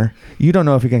in there, you don't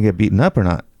know if you're gonna get beaten up or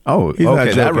not. Oh, he's not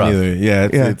okay, that joking rough. either. Yeah,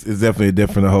 Yeah. It's definitely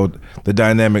different. The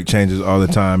dynamic changes all the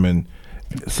time. And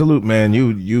salute, man.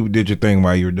 You did your thing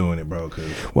while you were doing it, bro. 'Cause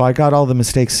Well, I got all the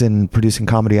mistakes in producing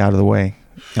comedy out of the way.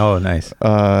 Oh, nice.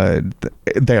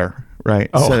 There,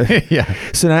 right? Oh, So, yeah.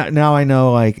 so now I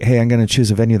know, like, hey, I'm going to choose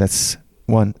a venue that's,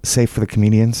 one, safe for the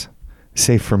comedians,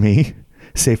 safe for me,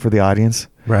 safe for the audience.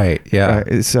 Right.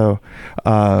 Yeah. So,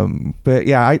 but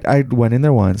yeah, I went in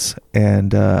there once,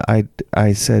 and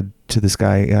I said to this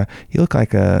guy, "You look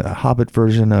like a Hobbit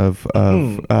version of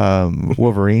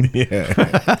Wolverine."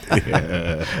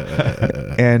 yeah.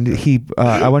 And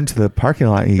I went to the parking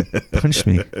lot, and he punched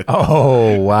me.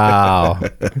 Oh, wow.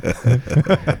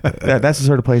 That's the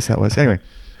sort of place that was. Anyway,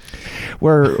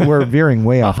 we're veering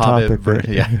way off topic. But,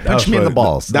 Yeah. Punch me in the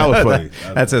balls. That was funny.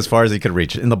 That's as far as he could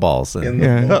reach. In the balls.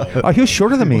 yeah. Oh, he was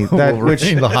shorter than me.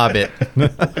 Wolverine the Hobbit.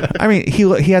 I mean,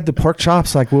 he had the pork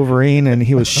chops like Wolverine, and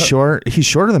he was short. He's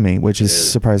shorter than me, which is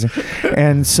surprising.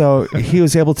 And so he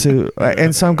was able to.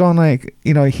 And so I'm going like,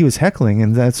 he was heckling,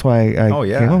 and that's why I Oh,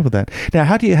 yeah. came up with that. Now,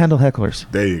 how do you handle hecklers?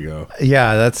 There you go.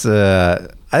 Yeah, that's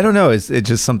I don't know. It's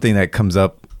just something that comes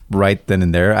up right then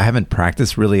and there. I haven't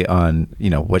practiced really on,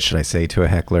 what should I say to a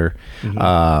heckler.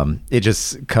 It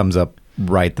just comes up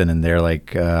right then and there.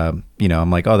 Like, I'm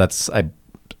like, oh,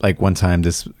 like one time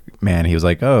this man, he was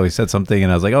like, oh, he said something,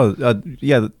 and I was like, oh,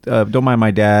 don't mind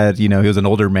my dad. He was an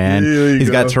older man. He's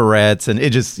got Tourette's, and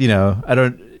it just, I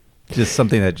don't. Just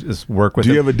something that just work with.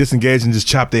 Do you him. ever disengage and just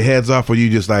chop their heads off, or you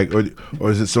just like,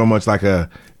 or is it so much like a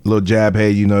little jab? Hey,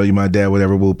 you my dad,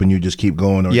 whatever, whoop, and you just keep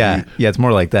going. Or Yeah, it's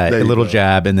more like that. There A you little go.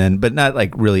 jab, and then, but not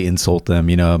like really insult them.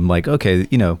 I'm like, okay,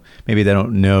 maybe they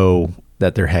don't know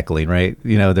that they're heckling, right?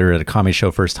 They're at a comedy show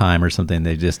first time or something.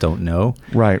 They just don't know.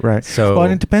 Right. So, well,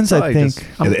 and it depends. I think.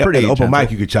 I'm At pretty an open gentle.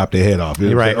 mic, you could chop their head off.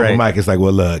 Right, Open right. mic, it's like,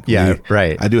 well, look, Yeah,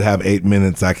 right. I do have 8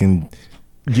 minutes. I can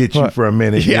get you Well, for a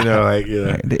minute.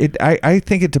 yeah. I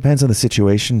think it depends on the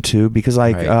situation too, because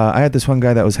like Right. I had this one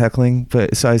guy that was heckling,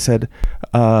 but so I said,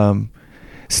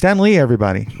 Stan Lee,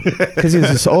 everybody, because he was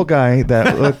this old guy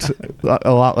that looked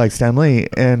a lot like Stan Lee,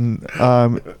 and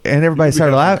everybody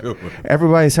started laughing.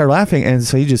 Everybody started laughing, and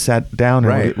so he just sat down and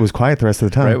Right. was quiet the rest of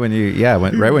the time. Right when you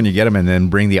get them, and then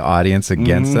bring the audience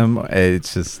against them,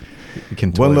 it's just it can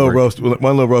One totally little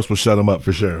work. roast will shut them up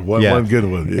for sure. One good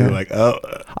one. You're Yeah. like, oh,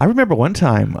 I remember one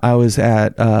time I was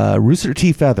at Rooster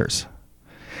T. Feathers,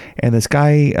 and this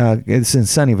guy, it's in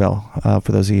Sunnyvale.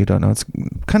 For those of you who don't know, it's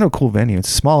kind of a cool venue. It's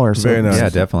smaller, so Very nice. Yeah,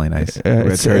 definitely nice.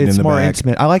 it's curtain in the more back.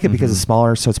 intimate. I like it because it's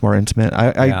smaller, so it's more intimate.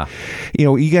 Yeah.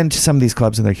 You get into some of these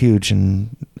clubs and they're huge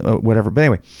and whatever. But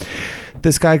anyway,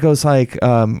 this guy goes like,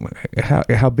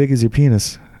 "How big is your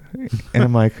penis?" And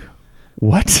I'm like,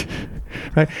 "What?"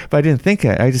 Right? But I didn't think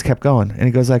it. I just kept going. And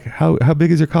he goes like, "How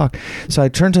big is your cock?" So I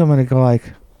turned to him and I go like,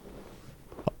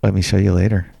 "Let me show you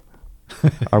later."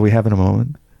 Are we having a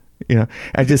moment?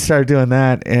 I just started doing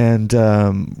that, and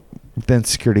then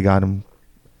security got him.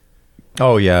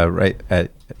 Oh yeah, right.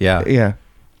 Yeah. Yeah.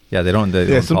 They don't.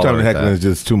 yeah. Sometimes the tolerate heckling that. is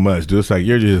just too much, dude. It's like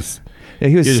you're just. Yeah,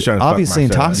 he was You're just trying to fuck obviously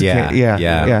myself. intoxicated. Yeah,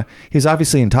 Yeah. He was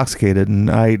obviously intoxicated, and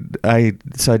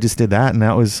so I just did that, and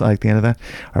that was like the end of that.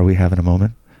 Are we having a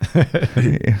moment?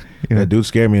 That dude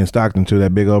scared me in Stockton too.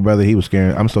 That big old brother, he was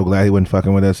scared. I'm so glad he wasn't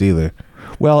fucking with us either.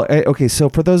 Well, okay. So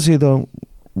for those of you who don't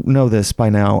know this by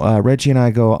now, Reggie and I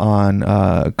go on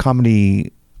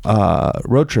comedy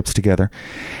road trips together,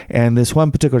 and this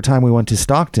one particular time we went to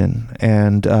Stockton,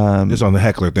 and Just on the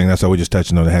heckler thing. That's how we're just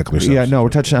touching on the heckler. yeah, no, we're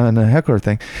touching on the heckler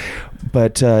thing,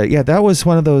 but that was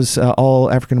one of those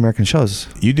all African American shows.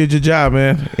 You did your job,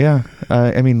 man. Yeah,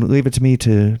 I mean, leave it to me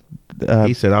to.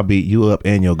 He said, "I'll beat you up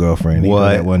and your girlfriend." He What? know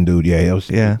that one dude? Yeah,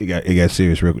 Yeah. It got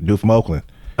serious. Real dude from Oakland.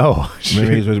 Oh,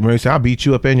 Remember he said, I'll beat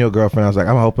you up and your girlfriend. I was like,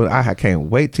 I'm hoping, I can't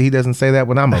wait till he doesn't say that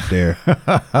when I'm up there.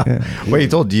 Wait, he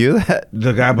told you that?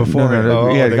 The guy before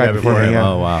him. Yeah, the guy before him. Yeah.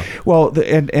 Oh, wow. Well,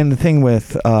 and the thing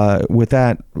with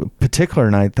that particular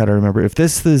night that I remember, if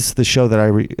this is the show that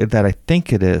I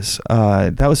think it is,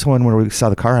 that was the one where we saw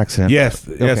the car accident. Yes,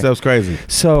 Okay. that was crazy.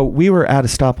 So we were at a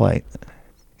stoplight,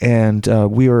 and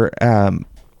we were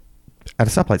at a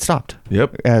stoplight, stopped.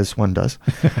 Yep. As one does.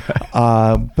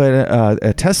 But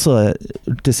a Tesla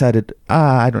decided,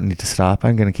 I don't need to stop.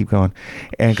 I'm going to keep going,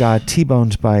 and got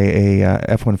T-boned by a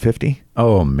F-150.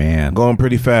 Oh, man. Going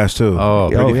pretty fast, too. Oh,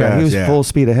 pretty yeah, fast. he was yeah. full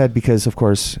speed ahead because, of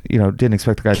course, didn't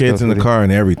expect the guy to Kids go in the through car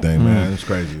and everything, man. It's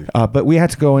crazy. but we had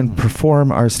to go and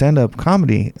perform our stand-up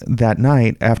comedy that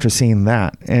night after seeing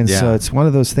that, and so Yeah. it's one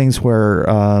of those things where,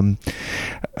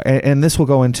 and this will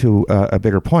go into a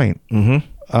bigger point,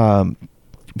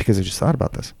 because I just thought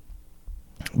about this,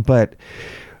 but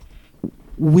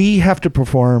we have to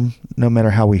perform no matter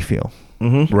how we feel,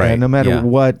 Right. and no matter yeah.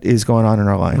 what is going on in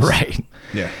our lives, Right.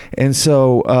 Yeah. And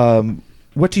so,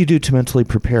 what do you do to mentally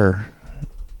prepare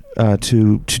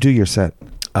to do your set?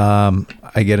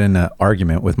 I get in an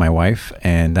argument with my wife,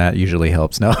 and that usually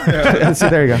helps. No, So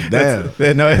there you go.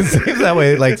 Damn. no, it seems that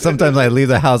way. Like sometimes I leave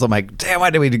the house, I'm like, damn, why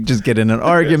did we just get in an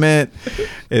argument?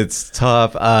 It's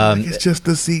tough. It's just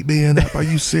the seat being up. Are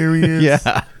you serious?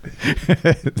 Yeah.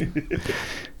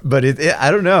 But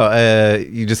I don't know.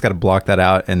 You just got to block that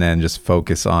out and then just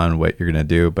focus on what you're going to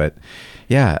do. But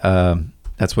yeah,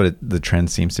 that's what the trend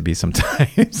seems to be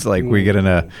sometimes. Like we get in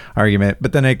a argument,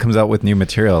 but then it comes out with new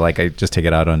material. Like I just take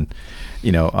it out on,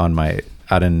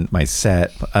 out in my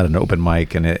set at an open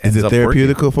mic, and it Is ends it up working.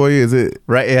 therapeutical for you? Is it?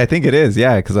 Right? I think it is.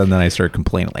 Yeah, because then I start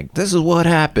complaining like, "This is what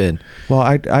happened." Well,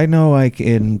 I know, like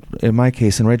in my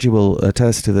case, and Reggie will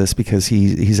attest to this because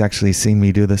he's actually seen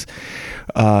me do this.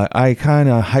 I kind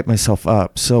of hype myself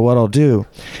up. So what I'll do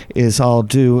is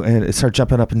and start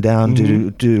jumping up and down,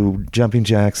 do jumping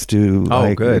jacks,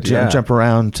 good, yeah. jump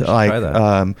around, try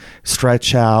that.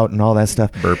 stretch out and all that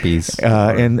stuff. Burpees.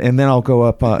 And then I'll go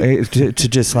up to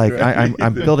just like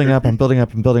I'm building up,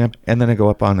 and then I go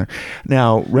up on there.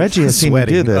 Now Reggie has seen me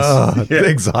do this,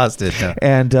 Exhausted. Yeah.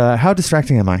 and how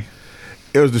distracting am I?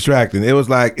 It was distracting. It was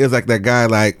like that guy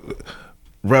like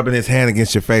rubbing his hand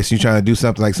against your face. And you trying to do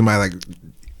something like somebody like.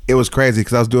 It was crazy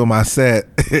because I was doing my set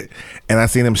and I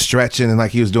seen him stretching and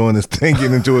like he was doing this thing,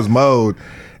 getting into his mode,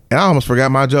 and I almost forgot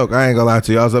my joke. I ain't gonna lie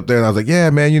to you. I was up there and I was like, "Yeah,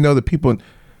 man, the people."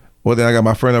 Well, then I got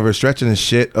my friend over stretching and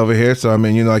shit over here. So I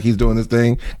mean, like he's doing this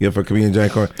thing, for comedian Jay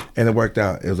Corn, and it worked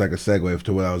out. It was like a segue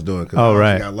to what I was doing. Oh,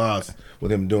 right. I got lost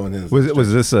with him doing his.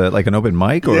 Was this like an open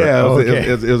mic? Or? Yeah, Okay.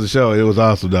 it was a show. It was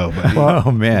awesome though. But,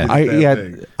 Oh man.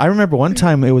 I remember one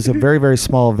time it was a very, very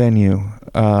small venue.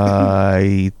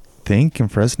 I think in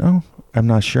Fresno. I'm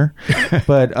not sure,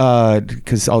 but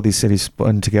because all these cities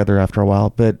spun together after a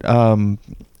while. But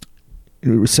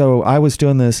so I was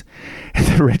doing this, and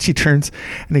then Reggie turns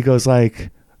and he goes like,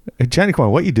 "Johnny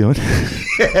Corn, what you doing?"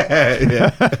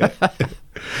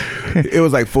 It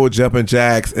was like full jumping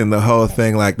jacks and the whole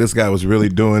thing. Like this guy was really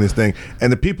doing his thing,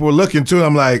 and the people were looking too.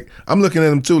 I'm looking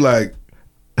at him too, like,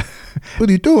 what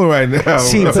are you doing right now?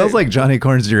 See, It sounds like Johnny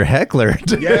Corn's your heckler.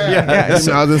 yeah. I was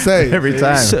gonna say Every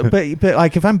time. So, but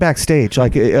like if I'm backstage,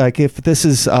 like if this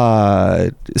is say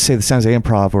the Sounds of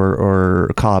Improv or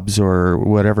Cobb's or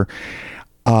whatever,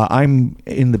 I'm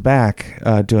in the back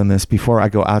doing this before I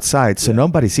go outside, so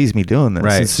nobody sees me doing this.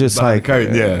 Right. It's just Behind like the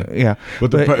curtain, yeah. yeah.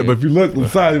 But if you look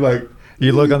inside, you're like,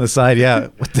 You look on the side, yeah.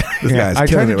 this guy's I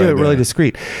try killing to it do right it really now.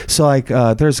 discreet. So like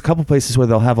there's a couple places where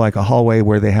they'll have like a hallway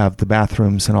where they have the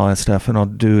bathrooms and all that stuff, and I'll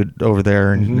do it over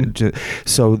there. And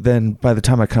so then by the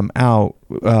time I come out,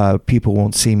 people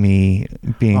won't see me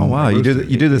being. Oh wow, you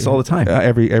do this all the time.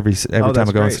 Every time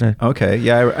I go on stage. Okay,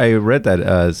 yeah, I read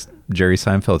that Jerry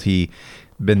Seinfeld, he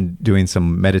been doing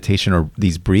some meditation or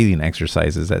these breathing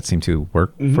exercises that seem to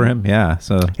work for him. Yeah,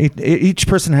 so Each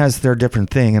person has their different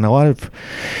thing, and a lot of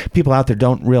people out there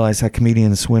don't realize that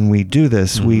comedians, when we do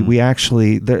this, we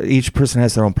actually each person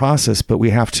has their own process, but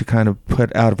we have to kind of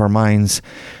put out of our minds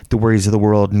the worries of the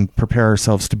world and prepare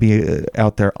ourselves to be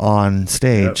out there on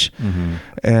stage.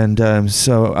 And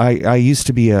so I used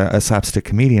to be a slapstick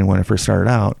comedian when I first started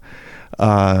out.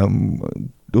 A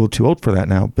little too old for that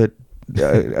now, but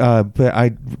but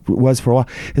I was for a while.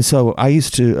 And so I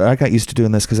got used to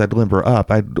doing this because I'd limber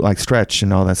up. I'd like stretch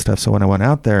and all that stuff. So when I went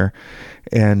out there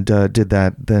and did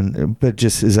that, then, but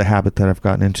just is a habit that I've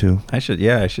gotten into. I should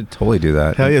totally do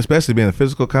that. Hell yeah, especially being a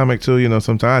physical comic too. You know,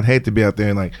 sometimes I'd hate to be out there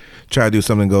and like try to do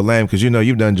something and go lame because you know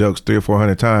you've done jokes 300 or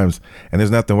 400 times, and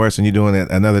there's nothing worse than you doing it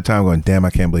another time going, damn, I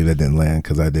can't believe that didn't land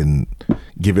because I didn't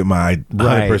give it my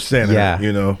 100%. Yeah.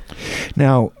 You know.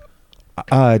 Now,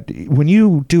 when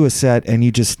you do a set and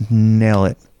you just nail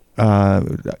it,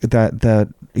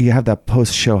 that you have that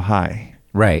post show high.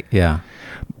 Right. Yeah.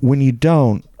 When you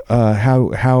don't,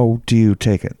 how do you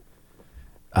take it?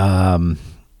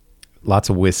 Lots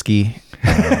of whiskey,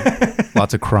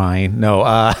 lots of crying. No,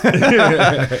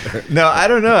 no, I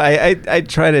don't know. I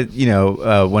try to, you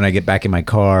know, when I get back in my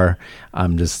car,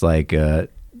 I'm just like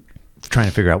trying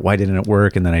to figure out why didn't it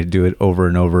work, and then I do it over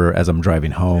and over as I'm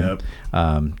driving home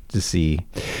to see.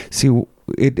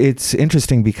 It's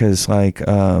interesting because like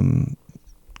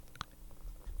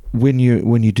when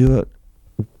you do it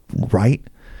right,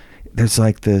 there's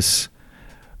like this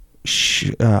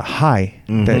high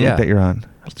that you're on.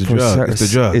 It's the drug. It's the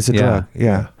drug. It's a drug.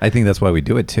 Yeah. I think that's why we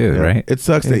do it too, right? It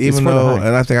sucks that It's even for the though, high.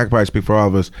 and I think I can probably speak for all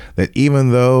of us, that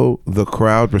even though the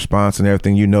crowd response and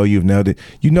everything, you know you've nailed it,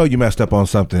 you know you messed up on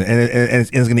something, and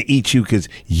it's going to eat you because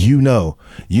you know,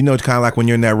 it's kind of like when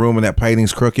you're in that room and that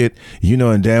plating's crooked, you know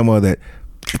in damn well that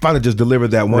if I'd have just delivered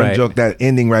that one joke, that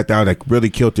ending right there, that really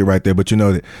killed it right there. But you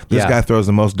know that this guy throws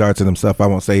the most darts at himself. I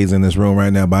won't say he's in this room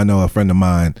right now, but I know a friend of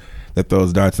mine that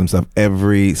throws darts at himself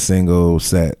every single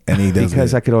set, and he does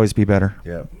Because I could always be better.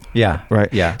 Yeah. Yeah. Right.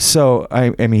 Yeah. So I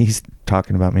mean, he's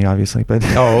talking about me, obviously, but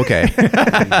Oh, okay.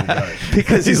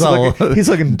 because he's all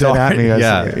looking dead at me.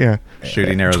 Yeah.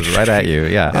 Shooting arrows right at you.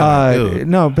 Yeah.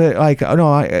 No, but like,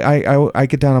 no, I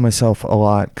get down on myself a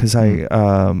lot because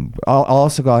I'll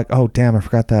also go like, oh damn, I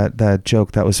forgot that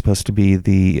joke that was supposed to be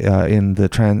the in the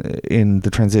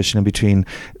transition in between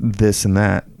this and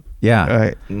that. Yeah.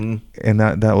 Right. And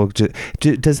that will just,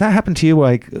 does that happen to you?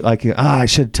 Like I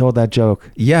should have told that joke.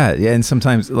 Yeah. And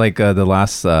sometimes like the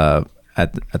last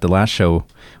at the last show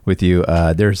with you,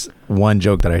 there's one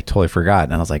joke that I totally forgot,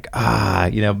 and I was like,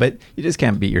 but you just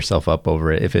can't beat yourself up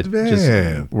over it. If it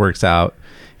just works out,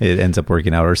 it ends up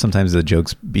working out. Or sometimes the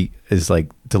jokes is like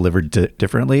delivered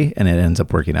differently, and it ends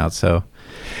up working out. So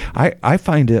I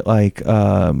find it like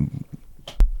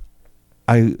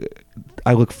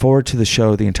I look forward to the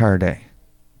show the entire day.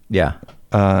 yeah.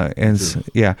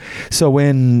 So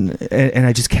when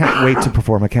I just can't wait to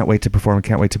perform. I can't wait to perform.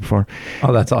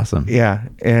 Oh, that's awesome. Yeah.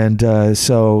 And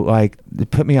so like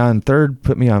put me on third,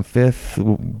 put me on fifth,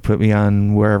 put me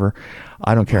on wherever.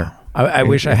 I don't care. I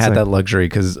wish I It's had like- that luxury,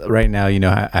 because right now, you know,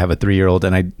 I have a 3-year-old,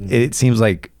 and it seems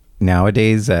like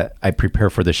nowadays that I prepare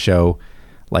for the show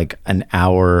like an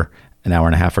hour and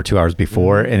a half or 2 hours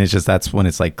before, and it's just, that's when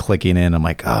it's like clicking in. I'm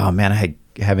like, oh man, I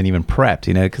haven't even prepped,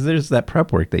 you know, because there's that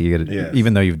prep work that you get,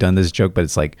 even though you've done this joke, but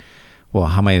it's like, well,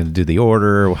 how am I going to do the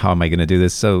order? How am I going to do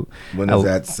this? So when is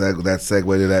that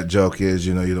segue to that joke is,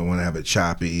 you know, you don't want to have it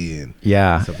choppy and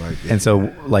stuff like that. And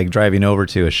so like driving over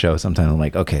to a show, sometimes I'm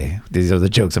like, okay, these are the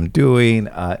jokes I'm doing.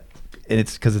 And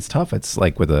it's because it's tough. It's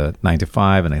like with a 9 to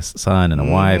 5 and a son and a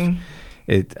wife.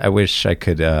 I wish I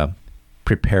could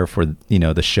prepare for, you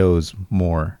know, the shows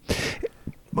more.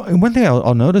 One thing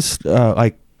I'll notice,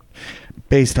 like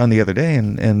based on the other day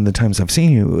and the times I've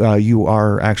seen you, you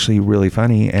are actually really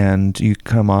funny, and you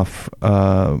come off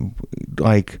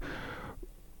like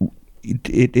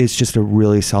it's just a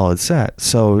really solid set.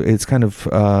 So it's kind of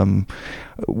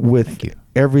with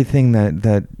everything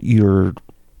that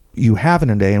you have in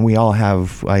a day, and we all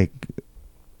have like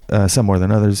some more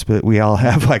than others, but we all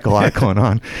have like a lot going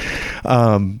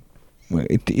on.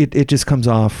 It just comes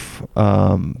off.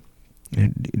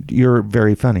 You're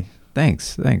very funny.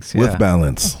 Thanks. Yeah. with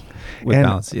balance. With And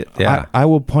balance. Yeah. I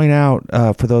will point out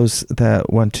for those that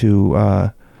want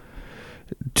to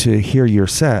hear your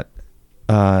set,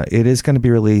 it is going to be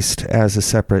released as a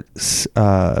separate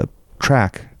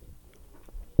track.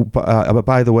 But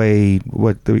by the way,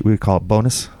 what do we call it?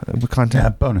 Bonus content. Yeah,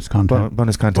 bonus content.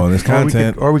 Bonus content. Bonus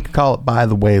content. Or we could call it, by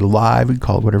the way, live. We could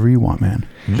call it whatever you want, man.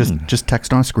 Just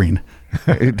text on a screen.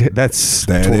 That's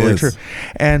That totally is. true.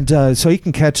 And so you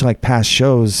can catch like past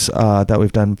shows that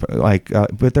we've done,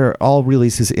 but they're all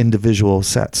released as individual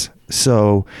sets.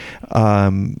 So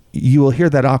you will hear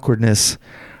that awkwardness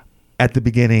at the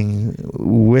beginning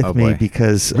with me, boy.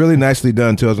 because Really nicely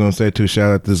done too. I was gonna say too.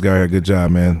 Shout out to this guy here. Good job,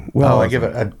 man. Well, I give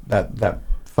it that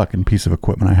fucking piece of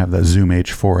equipment I have, that Zoom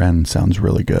H4n, sounds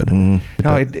really good. no,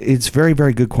 it's very,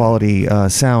 very good quality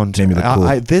sound. Jamie the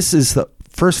Cool. This is the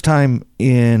first time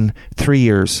in 3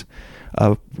 years,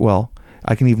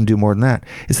 I can even do more than that.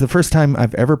 It's the first time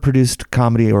I've ever produced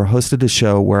comedy or hosted a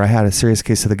show where I had a serious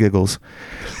case of the giggles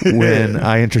when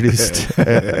I introduced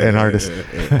an artist.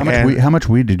 How much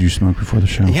weed did you smoke before the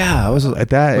show? Yeah, I was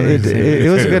It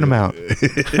was a good amount.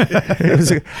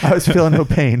 I was feeling no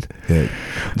pain. Yeah.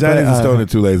 Johnny's a stoner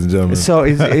too, ladies and gentlemen. So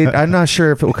I'm not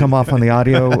sure if it will come off on the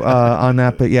audio on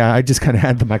that, but yeah, I just kind of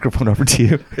had the microphone over to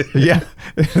you. yeah.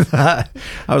 I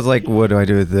was like, what do I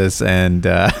do with this? And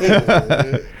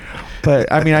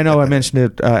But I mean, I know I mentioned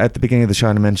it at the beginning of the show,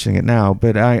 and I'm mentioning it now.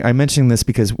 But I'm mentioning this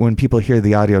because when people hear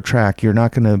the audio track, you're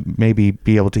not going to maybe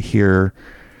be able to hear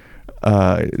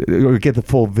or get the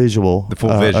full visual. the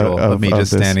full visual of me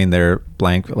just this. standing there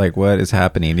blank, like, what is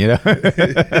happening? You know?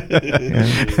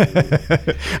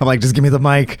 I'm like, just give me the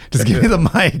mic. Just give me the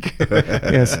mic.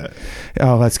 Yes.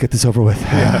 Oh, let's get this over with.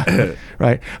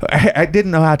 Right. I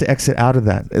didn't know how to exit out of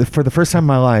that. For the first time in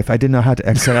my life, I didn't know how to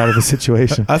exit out of the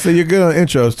situation. I say you're good on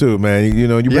intros too, man. You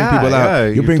know, you bring Yeah, people out. yeah,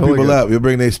 You you're bring totally people good. up. You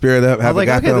bring their spirit up. Have a like,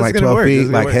 guy okay, feeling this like is gonna 12 work. This feet. is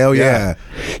gonna Like, work. hell Yeah.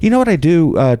 yeah. You know what I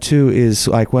do too is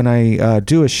like when I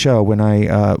do a show, when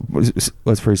I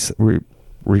let's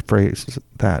rephrase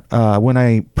that. When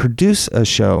I produce a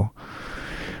show,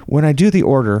 when I do the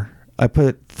order, I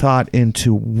put thought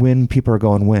into when people are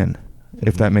going when,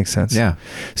 if that makes sense. Yeah.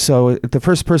 So the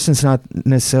first person's not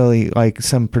necessarily like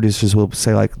some producers will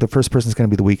say like the first person's going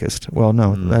to be the weakest. Well,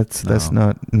 no, that's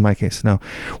not in my case. No,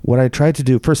 what I tried to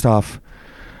do first off,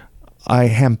 I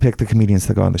handpick the comedians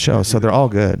that go on the show, so they're all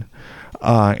good.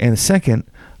 And second,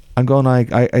 I'm going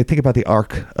like I think about the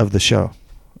arc of the show.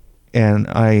 And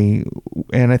I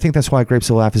think that's why Grapes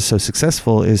of Laugh is so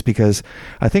successful is because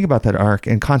I think about that arc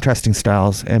and contrasting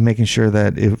styles and making sure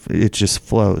that it just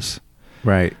flows.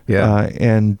 Right.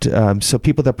 Yeah. So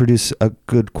people that produce a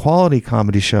good quality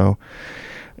comedy show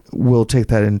will take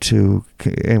that into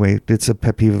anyway. It's a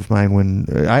pet peeve of mine when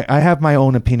I have my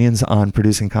own opinions on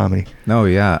producing comedy. No.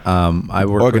 Yeah. I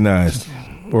work Organized.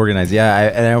 Organized,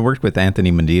 yeah. I worked with Anthony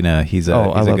Medina. He's a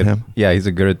I love good, him. Yeah, he's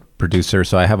a good producer.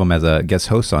 So I have him as a guest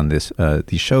host on these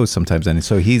shows sometimes, and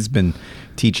so he's been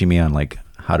teaching me on like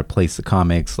how to place the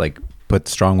comics, like put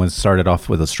strong ones. Started off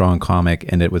with a strong comic,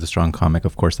 ended with a strong comic,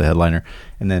 of course, the headliner,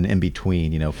 and then in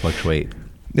between, fluctuate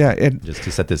Yeah, just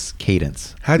to set this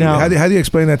cadence. How do you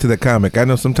explain that to the comic? I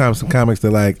know sometimes some comics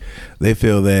they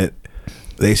feel that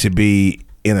they should be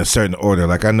in a certain order.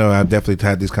 Like I know I've definitely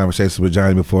had these conversations with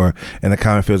Johnny before, and the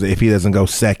comic feels that if he doesn't go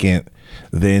second,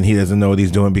 then he doesn't know what he's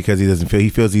doing because he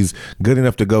feels he's good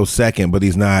enough to go second, but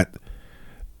he's not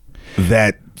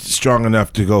that strong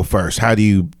enough to go first. How do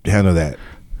you handle that?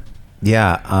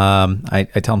 Yeah, I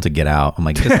tell him to get out. I'm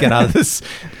like, just get out of this.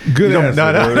 Good No, answer,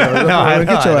 no, bro. no,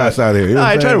 Get your ass out of here. You know what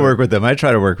I I'm try to saying? work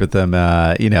with them.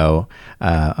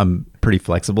 I'm pretty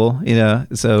flexible,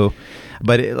 so,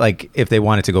 but if they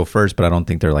wanted to go first, but I don't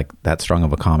think they're like that strong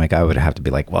of a comic, I would have to be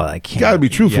like, well, I can't. You gotta be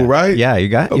truthful, Yeah. right? Yeah,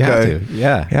 you have Okay. to.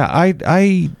 Yeah. Yeah,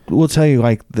 I will tell you,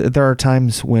 like, there are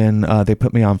times when they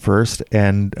put me on first,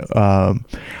 and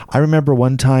I remember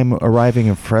one time arriving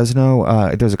in Fresno,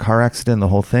 there was a car accident, the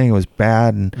whole thing, it was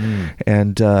bad,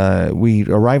 and we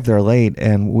arrived there late,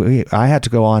 and I had to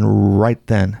go on right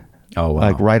then, Oh, wow.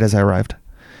 like right as I arrived.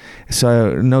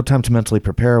 So no time to mentally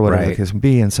prepare, whatever the Right. case would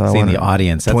be, and so Seeing I the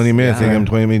audience. 20 minutes, Yeah. and I'm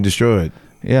 20 minutes destroyed.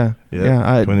 Yeah,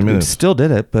 I 20 minutes. still did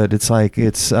it, but it's like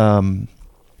it's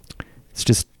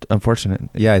just unfortunate.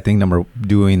 Yeah, I think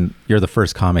you're the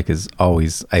first comic is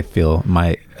always, I feel,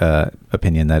 my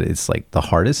opinion that it's like the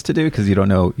hardest to do because you don't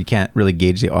know, you can't really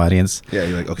gauge the audience. Yeah,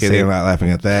 you're like, okay, Say- they're not laughing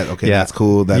at that. Okay, Yeah. that's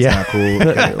cool. That's Yeah. not cool.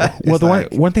 Okay. Well, It's the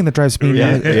like- one thing that drives me,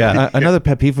 Yeah. another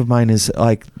pet peeve of mine is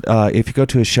like if you go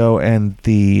to a show and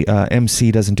the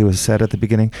MC doesn't do a set at the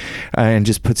beginning and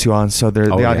just puts you on, so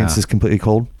the audience yeah. is completely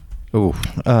cold. Ooh,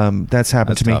 That's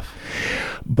happened that's to me. tough.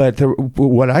 But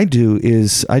what I do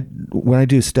is when I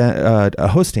do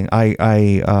hosting,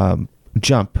 I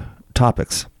jump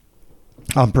topics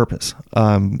on purpose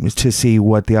to see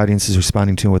what the audience is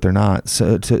responding to and what they're not.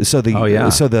 So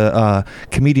the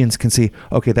comedians can see,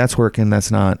 okay, that's working,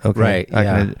 that's not. Okay, Right, I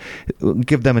can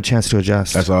give them a chance to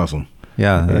adjust. That's awesome.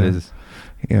 Yeah, that Yeah. is.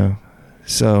 Yeah.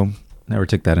 So Never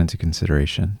took that into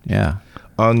consideration. Yeah.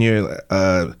 On your,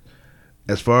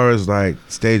 as far as like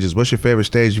stages, what's your favorite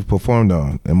stage you've performed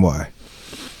on and why?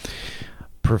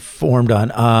 Performed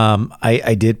on.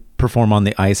 I did perform on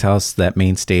the Ice House, that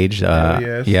main stage.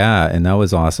 yes. Yeah, and that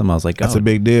was awesome. I was like, That's oh, a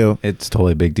big deal. It's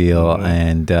totally a big deal, Mhm.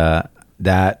 and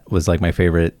that was like my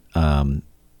favorite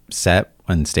set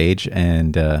on stage,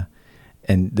 and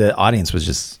the audience was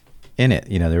just in it.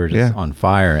 They were just Yeah. on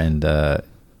fire, and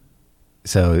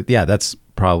so yeah, that's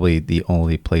probably the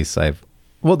only place I've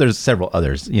well, there's several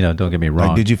others. Don't get me wrong.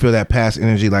 Like, did you feel that past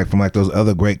energy, like from like those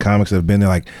other great comics that have been there?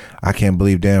 Like, I can't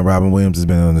believe Dan Robin Williams has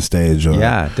been on the stage, or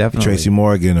Yeah, definitely. Tracy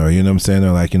Morgan, or you know what I'm saying,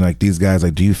 or like like these guys.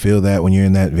 Like, do you feel that when you're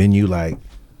in that venue? Like,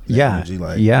 that Yeah, energy,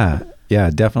 like, yeah,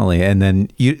 definitely. And then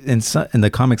in the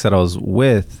comics that I was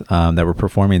with that were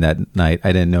performing that night,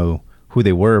 I didn't know who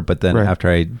they were, but then Right. after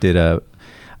I did a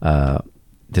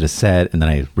set and then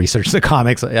I researched the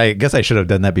comics, I guess I should have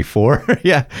done that before.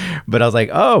 Yeah, but I was like,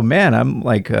 oh man, I'm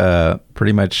like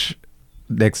pretty much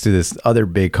next to this other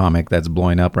big comic that's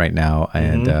blowing up right now,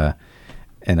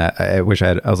 and I wish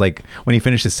I was like, when he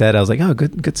finished his set, I was like, oh,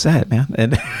 good set, man.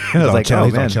 And I was like, channel, oh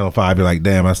he's on man, Channel 5. You're like,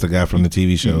 damn, that's the guy from the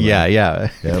TV show. Like, yeah.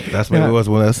 Yep, that's what it was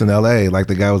with us in LA. Like,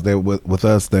 the guy was there with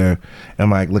us there, and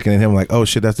I'm like looking at him like, oh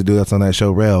shit, that's the dude that's on that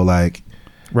show Rail. Like,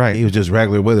 Right. he was just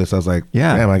regular with us. I was like,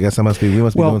 Yeah. damn, I guess we must be Well-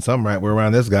 doing something right. We're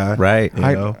around this guy, Right. You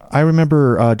know? I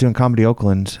remember doing Comedy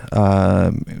Oakland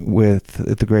with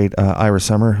the great Ira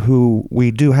Summer, who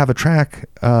we do have a track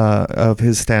of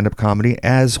his stand-up comedy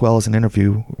as well as an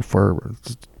interview for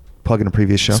plugging a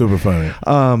previous show. Super funny.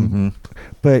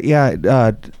 But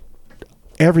yeah,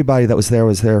 everybody that was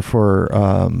there for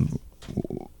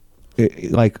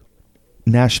like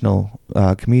national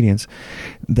comedians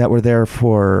that were there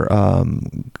for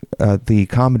the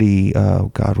comedy.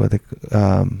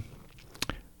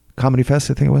 Comedy Fest,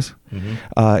 I think it was,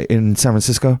 in San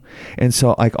Francisco. And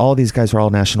so like all these guys were all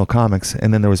national comics,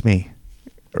 and then there was me,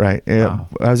 right? Wow.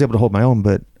 I was able to hold my own,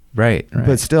 but Right.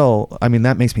 but still, I mean,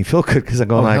 that makes me feel good because I'm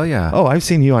going Oh, like, hell yeah. oh, I've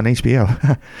seen you on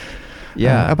HBO.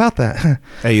 Yeah. About that.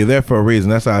 Hey, you're there for a reason.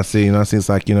 That's how I see. I see it's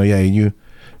like, yeah, you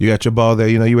got your ball there.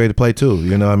 You ready to play too.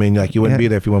 You know what I mean? Like, you wouldn't Yeah. be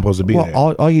there if you weren't supposed to be Well, there.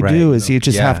 all you Right. do is you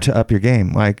just Yeah. have to up your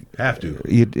game. Like, Have to.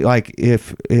 you like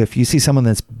if you see someone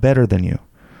that's better than you,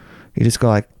 you just go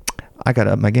like, I got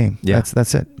to up my game. Yeah.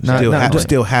 That's it.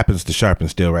 Still happens to sharpen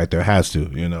steel right there. Has to,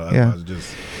 Yeah. Otherwise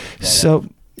just So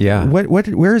Yeah.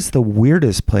 where's the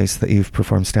weirdest place that you've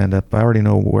performed stand up? I already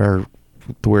know where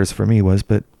the weirdest for me was,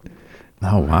 but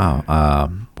Oh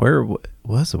wow. Where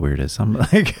was the weirdest? I'm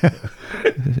like,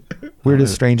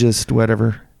 weirdest, strangest,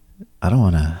 whatever. I don't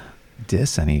want to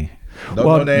diss any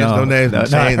no names. no, Names. no,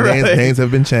 Names, not really. names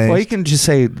have been changed. Well, you can just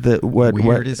say the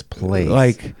weirdest place.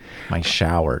 like. My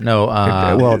shower. No.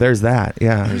 Well, there's that.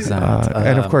 Yeah. There's that.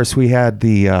 And of course, we had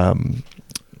the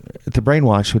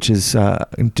Brainwash, which is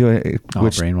doing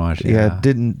which Brainwash, yeah.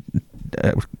 didn't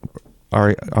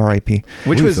R.I.P.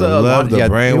 which We was used to love the It was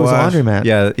a Brainwash. laundromat.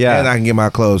 Yeah. And I can get my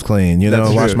clothes clean. That's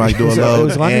Watch true. Mike do a So load. it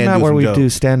was a and laundromat do where some we jokes. do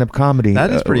stand-up comedy. That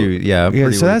is pretty. Yeah.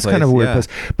 Pretty So that's kind of a weird place.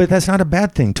 place, but that's not a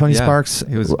bad thing. Tony Yeah. Sparks,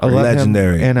 He was I love him,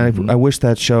 legendary. and Mhm. I wish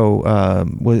that show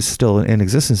was still in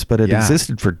existence, but it Yeah.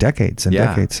 existed for decades and Yeah.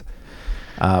 decades.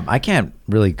 I can't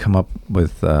really come up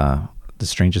with the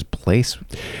strangest place.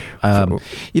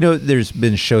 There's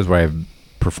been shows where I've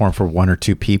performed for one or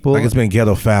two people. Like, it's been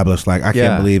ghetto fabulous. Like, I Yeah.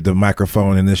 can't believe the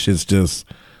microphone and this shit's just,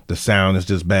 the sound is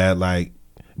just bad. Like,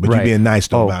 but Right. you being nice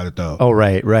though Oh. about it though. Oh,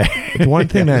 right. The one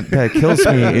thing that kills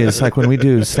me is like when we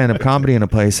do stand-up comedy in a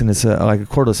place and it's like a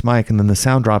cordless mic and then the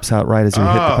sound drops out right as you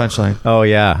hit the punchline. Oh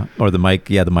yeah. Or the mic.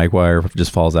 Yeah, the mic wire just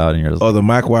falls out and you're. Oh, the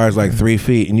mic wire's like 3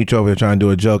 feet, and you over there trying to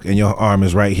do a joke, and your arm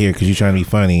is right here because you're trying to be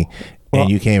funny, Well-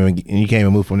 and you can't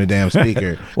even move from the damn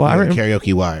speaker. Well, You I got a rem-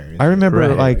 karaoke wire. I remember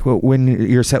Right. like when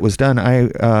your set was done,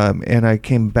 I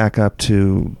came back up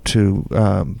to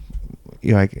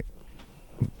like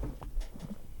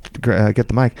get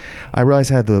the mic. I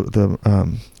realized I had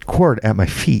the cord at my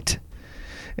feet.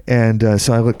 And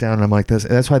so I looked down and I'm like this.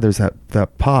 That's why there's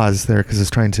that pause there because it's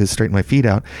trying to straighten my feet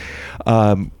out.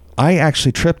 I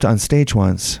actually tripped on stage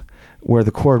once where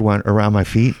the cord went around my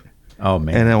feet Oh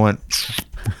man. and I went,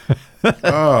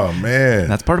 Oh man,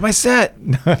 That's part of my set.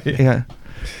 yeah.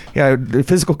 Yeah,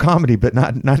 physical comedy, but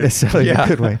not necessarily in Yeah. a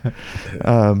good way.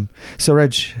 So,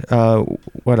 Reg,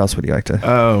 what else would you like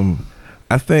to?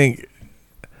 I think.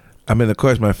 I mean, of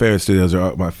course, my favorite stages are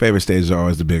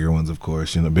always the bigger ones, of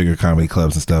course. Bigger comedy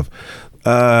clubs and stuff.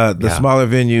 The Yeah. smaller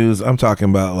venues, I'm talking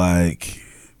about, like,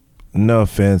 no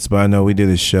offense, but I know we did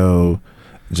a show.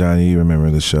 Johnny, you remember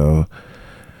the show?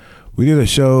 We did a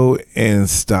show in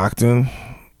Stockton,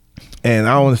 and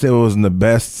I don't want to say it wasn't the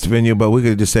best venue, but we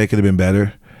could just say it could have been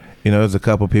better. There's a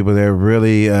couple people there.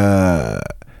 Really,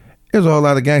 there's a whole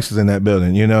lot of gangsters in that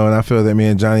building, and I feel that me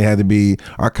and Johnny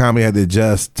our comedy had to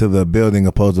adjust to the building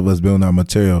opposed to us building our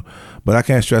material. But I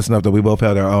can't stress enough that we both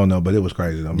held our own though, but it was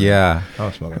crazy though, man. Yeah. I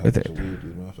was smoking a bunch of weed,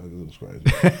 these motherfuckers, it was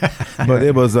crazy. But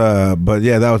it was, but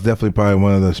yeah, that was definitely probably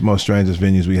one of the most strangest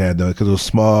venues we had though, because it was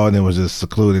small and it was just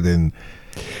secluded, and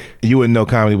you wouldn't know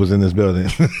comedy was in this building.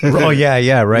 Oh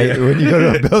yeah, right. Yeah. When you go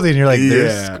to a building, you're like,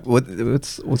 Yeah.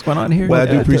 what's going on here? Well, I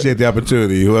do appreciate the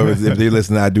opportunity. If they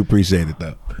listen, I do appreciate it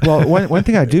though. Well, one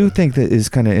thing I do think that is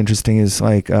kind of interesting is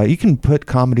like you can put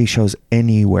comedy shows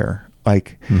anywhere.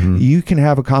 Like you can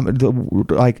have a comedy,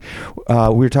 like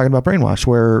we were talking about Brainwash,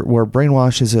 where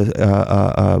Brainwash is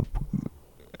a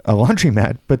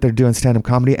laundromat, but they're doing stand-up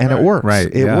comedy and it works. Right,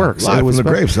 It yeah. works. Live It was from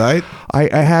the fun. gravesite.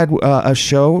 I had a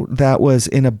show that was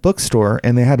in a bookstore,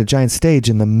 and they had a giant stage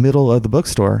in the middle of the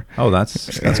bookstore. Oh,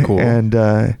 that's cool. And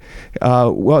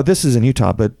well, this is in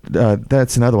Utah, but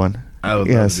that's another one. I would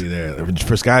love to be there.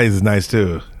 For Scotty's is nice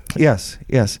too. Yes.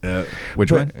 Yeah. Which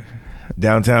But- one?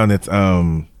 Downtown, it's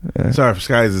sorry, for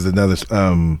Scotty's is another.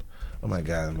 Oh my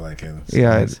God, I'm blanking.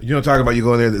 Yeah. You know, talking about you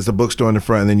go in there. There's a bookstore in the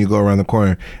front, and then you go around the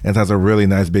corner, and it has a really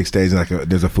nice big stage, and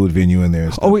there's a food venue in there.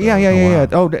 And stuff. Oh yeah. wow.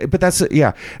 Oh, but that's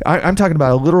yeah. I'm talking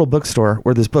about a literal bookstore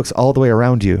where there's books all the way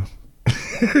around you,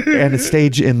 and a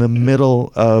stage in the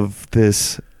middle of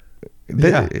this.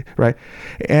 Yeah. Right,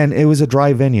 and it was a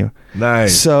dry venue.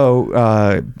 Nice.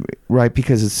 So right,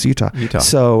 because it's Utah.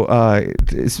 So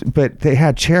but they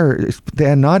had chairs. They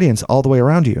had an audience all the way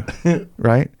around you,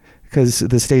 right? Because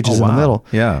the stage is in the middle.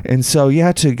 Yeah. And so you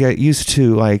had to get used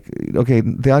to like, okay,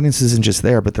 the audience isn't just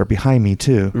there, but they're behind me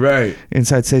too. Right. And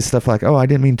so I'd say stuff like, "Oh, I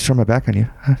didn't mean to turn my back on you.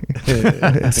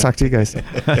 Let's talk to you guys."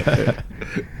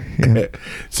 Yeah.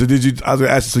 So did you? I was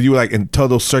gonna ask. So you were like in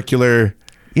total circular.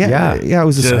 Yeah. It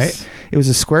was Just- it was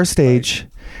a square stage,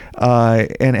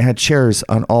 and it had chairs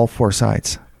on all four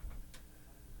sides,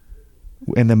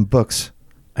 and then books.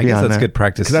 I guess beyond that's that. good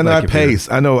practice. Because I know like, I if you're- pace.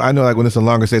 I know. Like when it's a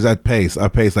longer stage, I pace. I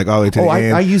pace like all the way to Oh, the I-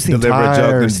 end. I use the deliver a entire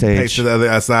joke, then stage. pace to the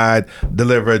other side.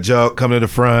 Deliver a joke. Come to the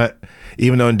front.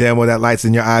 Even though damn well that light's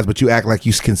in your eyes, but you act like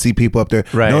you can see people up there.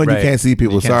 Right, Knowing right. you can't see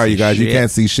people. You can't Sorry, see you guys. You shit.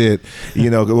 can't see shit. You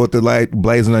know, with the light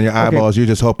blazing on your eyeballs, you're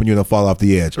just hoping you don't fall off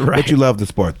the edge. Right. But you love the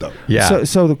sport though. Yeah.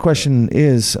 So the question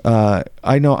is,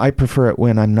 I know I prefer it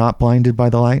when I'm not blinded by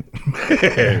the light.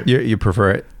 you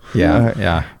prefer it. Yeah.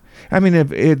 Yeah. I mean, if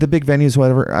the big venues,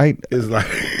 whatever. It's like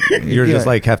You're just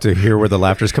like have to hear where the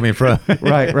laughter's coming from.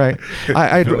 right.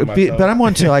 But I'm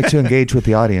one to like to engage with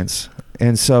the audience,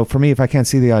 and so for me, if I can't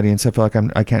see the audience, I feel like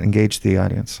I can't engage the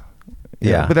audience.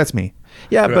 Yeah. But that's me.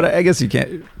 Yeah, but I guess you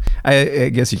can't. I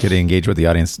guess you could engage with the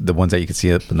audience, the ones that you could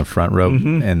see up in the front row,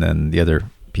 and then the other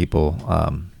people.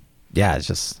 Yeah, it's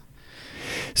just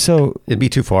So it'd be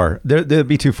too far. They'd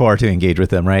be too far to engage with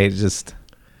them, right? It's just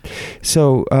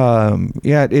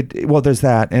yeah. Well, there's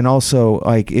that, and also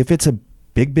like if it's a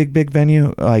big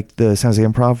venue like the Sounds of the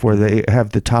Improv, where they have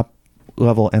the top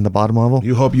level and the bottom level.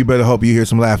 you better hope you hear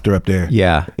some laughter up there.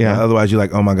 yeah. Yeah. Otherwise, you're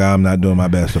like, oh my God, I'm not doing my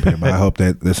best up here. But I hope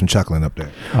that there's some chuckling up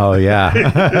there. Oh yeah.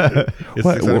 It's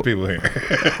What- 600 people here.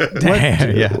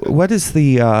 Damn, yeah. What is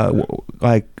the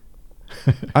like?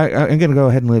 I'm going to go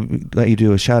ahead and let you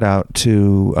do a shout out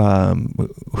to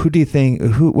who do you think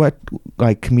what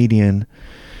like comedian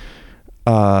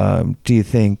do you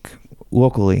think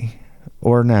locally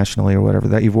or nationally or whatever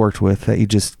that you've worked with that you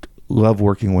just love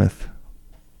working with?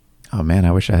 Oh man,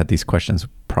 I wish I had these questions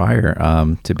prior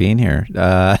to being here.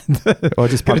 Oh, it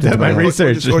just popped Could've into done my my head.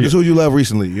 research. Or just who you love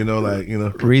recently. You know,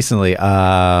 Recently,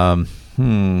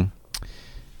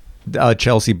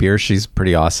 Chelsea Beer, she's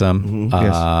pretty awesome. Mhm.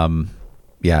 Yes.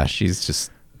 Yeah, she's just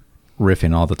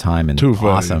riffing all the time and Too funny.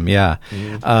 awesome. Yeah.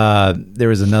 There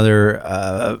was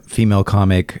another female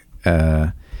comic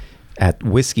at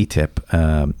Whiskey Tip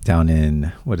down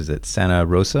in, what is it, Santa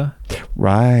Rosa?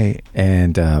 Right.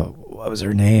 And what was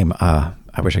her name?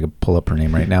 I wish I could pull up her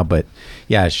name right now, but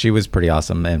yeah, she was pretty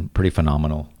awesome and pretty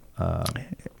phenomenal.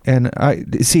 And I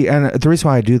see, and the reason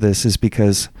why I do this is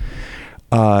because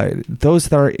those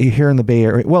that are here in the Bay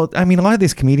Area. Well, I mean, a lot of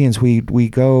these comedians, we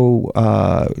go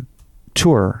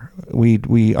tour.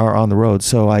 We are on the road.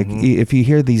 So like, if you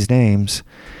hear these names,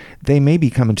 they may be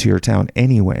coming to your town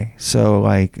anyway. So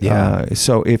like,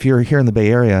 so if you're here in the Bay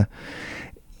Area,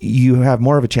 you have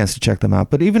more of a chance to check them out.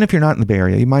 But even if you're not in the Bay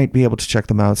Area, you might be able to check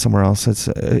them out somewhere else that's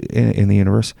in the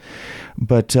universe.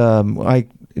 But like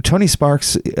Tony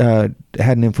Sparks had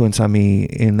an influence on me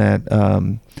in that.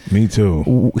 Me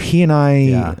too. He and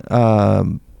I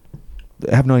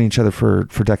have known each other for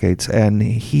decades, and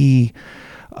he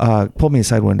pulled me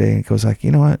aside one day and goes like,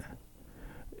 you know what?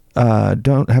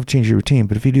 Don't have to change your routine,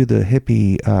 but if you do the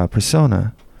hippie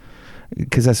persona,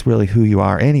 because that's really who you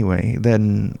are anyway,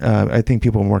 then I think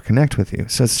people will more connect with you.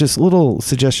 So it's just little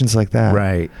suggestions like that.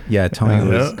 Right. Yeah. Tony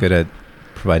was good at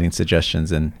providing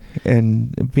suggestions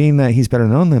And being that he's better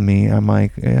known than me, I'm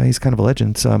like, yeah, he's kind of a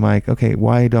legend. So I'm like, okay,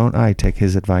 why don't I take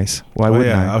his advice? Why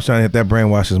wouldn't I? I was trying to hit that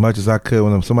brainwash as much as I could.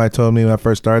 When somebody told me when I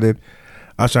first started,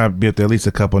 I was trying to be up there at least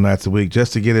a couple nights a week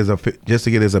just to get his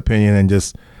opinion and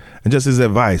just his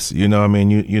advice. You know, what I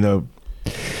mean, you know,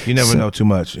 you never know too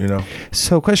much. You know.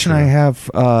 So, question I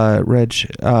have, Reg,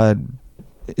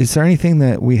 is there anything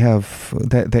that we have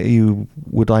that you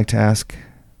would like to ask?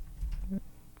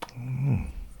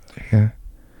 Yeah.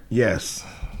 Yes,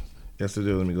 I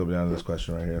do. Let me go down to this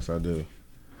question right here. Yes, I do.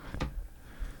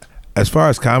 As far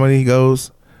as comedy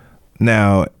goes,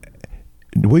 now,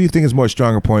 what do you think is more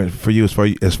stronger point for you as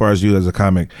far as you as a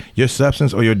comic? Your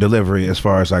substance or your delivery as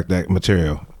far as like that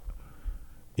material?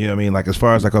 You know what I mean? Like as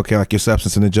far as like, okay, like your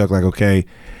substance in the joke, like, okay,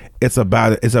 it's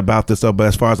about this stuff, but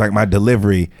as far as like my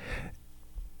delivery,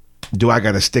 do I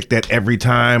got to stick that every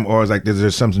time, or is like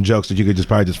there's some jokes that you could just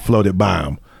probably just float it by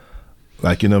them?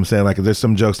 Like, you know what I'm saying? Like, there's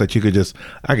some jokes that I could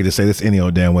just say this any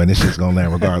old damn way and this shit's going to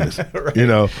land regardless. Right. You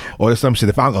know? Or there's some shit,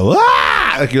 if I go,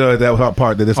 ah! Like, you know, that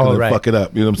part that it's going to fuck it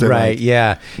up. You know what I'm saying? Right, like,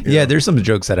 yeah. Yeah, there's some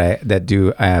jokes that I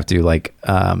have to, like,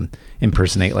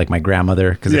 impersonate, like, my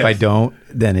grandmother. Because if I don't,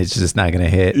 then it's just not going to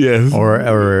hit. Yes.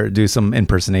 Or do some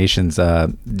impersonations,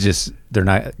 they're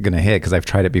not going to hit. Because I've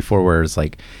tried it before where it's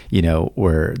like, you know,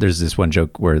 where there's this one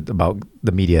joke where about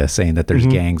the media saying that there's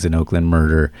gangs in Oakland,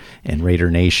 murder, and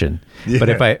Raider Nation. Yeah.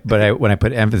 But when I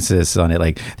put emphasis on it,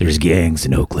 like there's gangs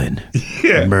in Oakland,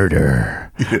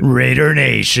 murder, Raider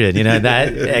Nation, you know,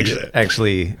 that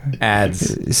actually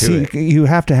adds to it. You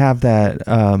have to have that.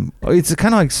 It's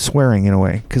kind of like swearing in a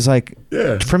way, because like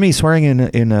for me, swearing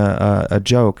in a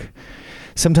joke,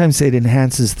 sometimes it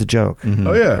enhances the joke. Mm-hmm.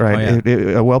 Oh yeah, right.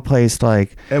 A well placed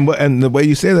like and the way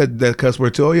you say that cuss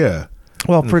word too. Oh yeah.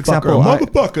 Well, for example,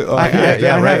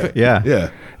 motherfucker.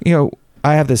 Yeah. You know,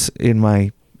 I have this in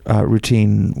my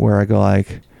routine where I go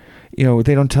like, you know,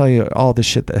 they don't tell you all the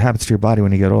shit that happens to your body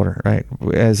when you get older, right?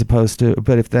 As opposed to,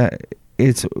 but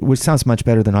if which sounds much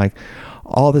better than like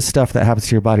all the stuff that happens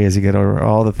to your body as you get older,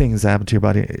 all the things that happen to your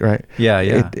body, right? Yeah.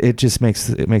 It just makes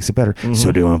it better. Mm-hmm.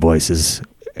 So doing voices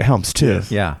helps too.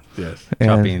 Yes. Yeah. Yes.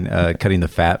 Chopping, cutting the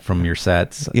fat from your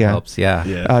sets helps. Yeah.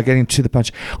 Getting to the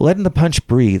punch, letting the punch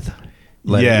breathe.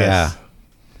 Yes.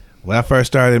 When I first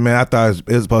started, man, I thought it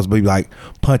was supposed to be like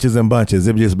punches and bunches.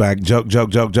 It was just like joke.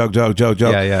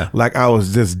 Yeah. Like I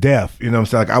was just deaf. You know what I'm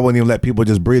saying? Like I wouldn't even let people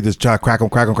just breathe. Just try to crack them.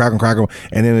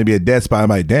 And then it'd be a dead spot. I'm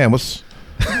like, damn, what's...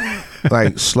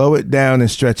 like slow it down and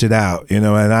stretch it out, you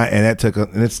know, and that took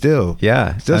and it's still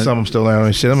something I'm still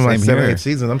learning. Shit, I'm in like 7-8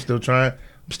 seasons. I'm still trying.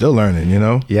 I'm still learning, you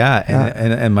know. Yeah,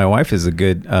 and my wife is a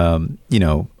good you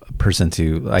know, person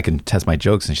I can test my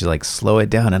jokes, and she's like, slow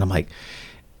it down, and I'm like,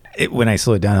 when I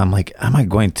slow it down, I'm like, am I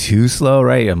going too slow?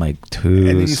 Right? I'm like too. And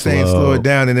then you saying slow it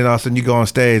down, and then all of a sudden you go on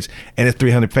stage, and it's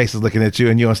 300 faces looking at you,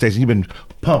 and you're on stage, and you've been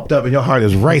pumped up, and your heart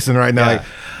is racing right now. Like,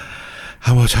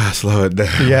 I'm gonna try to slow it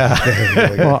down. Yeah.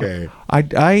 Like, well, okay.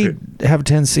 I have a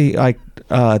tendency, like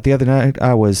the other night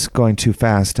I was going too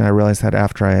fast, and I realized that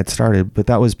after I had started, but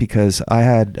that was because I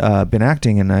had been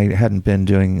acting and I hadn't been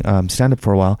doing stand-up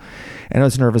for a while, and I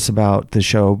was nervous about the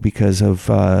show because of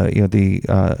you know,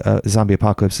 the zombie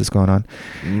apocalypse that's going on.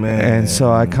 Man. And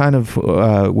so I kind of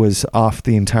was off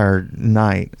the entire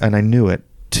night, and I knew it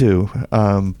too,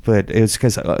 but it was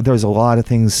because there was a lot of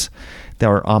things that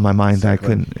were on my mind that I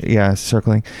couldn't,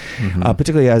 circling. Mm-hmm.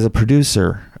 Particularly as a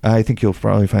producer, I think you'll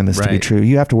probably find this to be true.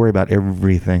 You have to worry about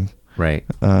everything. Right.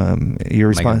 You're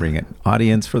responsible. Am I gonna bring an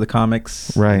audience for the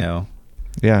comics? Right. You know?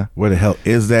 Yeah. Where the hell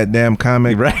is that damn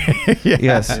comic? Right.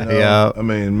 Yes. You know, I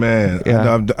mean, man,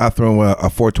 I threw in a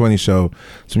 420 show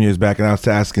some years back, and I was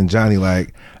asking Johnny,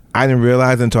 like, I didn't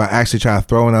realize until I actually tried to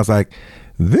throw, and I was like,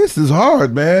 this is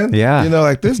hard, man. Yeah. You know,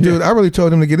 like this dude, I really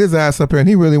told him to get his ass up here, and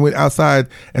he really went outside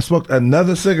and smoked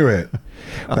another cigarette.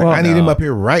 Like, I need him up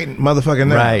here right motherfucking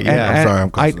now. Right,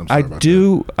 yeah. I'm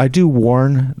sorry. I do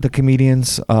warn the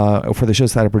comedians for the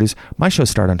shows that I produce, my shows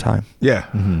start on time. Yeah.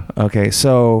 Mm-hmm. Okay,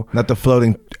 so... Not the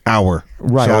floating hour.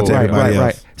 Right, Shout out to everybody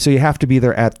else. Right. So you have to be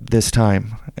there at this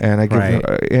time. And I give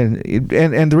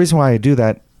and the reason why I do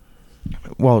that,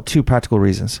 well, three practical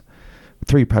reasons.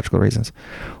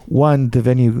 One, the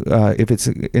venue, if it's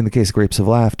in the case of Grapes of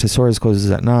Laugh, Tesora's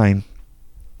closes at 9.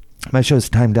 My show's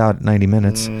timed out at 90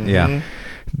 minutes. Mm-hmm. Yeah.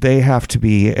 They have to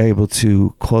be able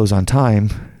to close on time,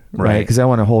 right? Because I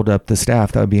want to hold up the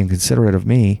staff. That would be inconsiderate of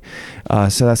me.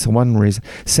 So that's the one reason.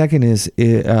 Second is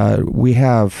we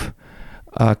have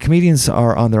comedians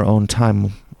are on their own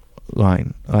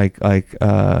timeline, like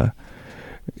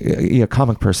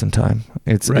comic person time.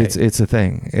 It's a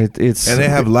thing. It's and they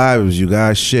have lives, you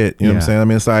guys. Shit, you know what I'm saying? I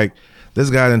mean, it's like this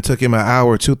guy done took him an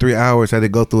hour, 2-3 hours, had to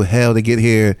go through hell to get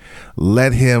here.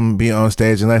 Let him be on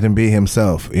stage and let him be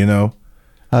himself. You know,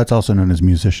 it's also known as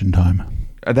musician time.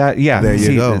 There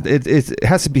you go. It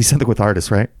has to be something with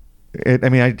artists, right?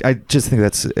 I just think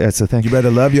that's a thing. You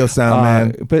better love your sound,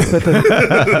 man. But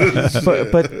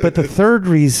the third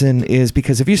reason is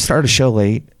because if you start a show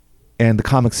late, and the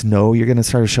comics know you're going to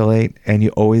start a show late, and you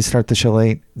always start the show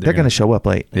late, they're going to show up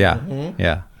late. Yeah,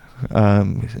 yeah.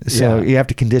 So you have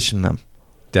to condition them.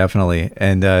 Definitely.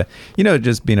 And,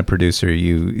 just being a producer,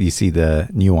 you see the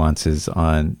nuances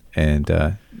on, and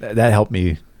that helped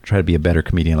me try to be a better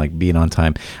comedian, like being on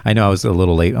time. I know I was a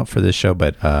little late for this show,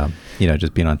 but,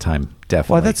 just being on time,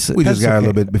 definitely. Well, We just got a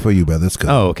little bit before you, brother. That's good.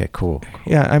 Oh, okay, cool.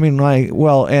 Yeah, I mean,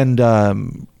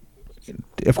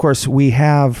 of course, we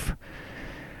have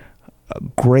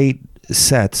great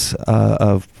sets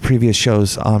of previous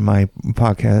shows on my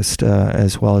podcast,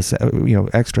 as well as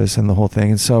extras and the whole thing.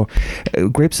 And so,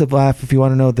 Grapes of Laugh. If you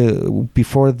want to know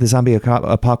before the zombie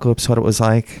apocalypse, what it was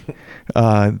like,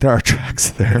 there are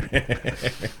tracks there.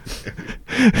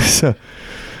 So,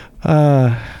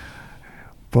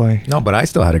 boy. No, but I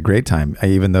still had a great time,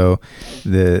 even though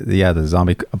the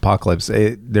zombie apocalypse.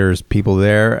 There's people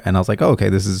there, and I was like, oh, okay,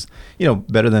 this is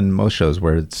better than most shows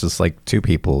where it's just like two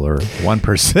people or one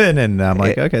person, and I'm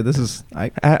like, okay, this is I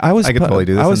could totally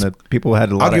do this. And the people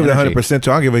had a lot. I'll give of it energy. 100%.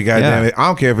 I'll give it a goddamn. I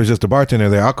don't care if it's just a bartender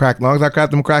there. I'll crack, as long as I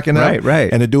crack them cracking up. Right.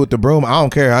 And to do with the broom, I don't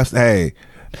care. I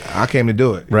came to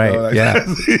do it. Right. Yeah.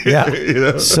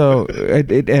 So,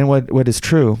 and what is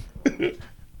true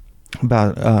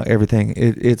about everything,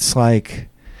 it's like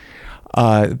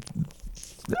I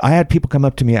had people come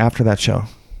up to me after that show,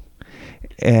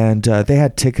 and they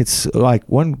had tickets. Like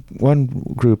one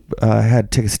group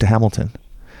had tickets to Hamilton.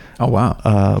 Oh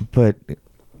wow. But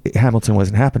Hamilton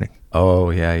wasn't happening. Oh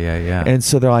yeah. And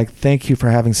so they're like, thank you for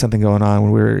having something going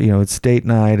on. We're, it's date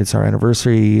night, it's our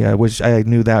anniversary, which I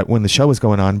knew that when the show was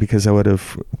going on, because I would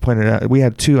have pointed out, we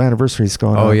had 2 anniversaries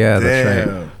going on. Oh yeah,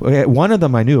 that's right. One of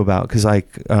them I knew about because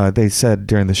they said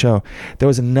during the show. There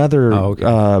was another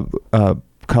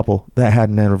couple that had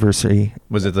an anniversary.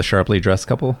 Was it the sharply dressed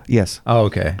couple? Yes. Oh,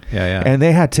 okay. Yeah. And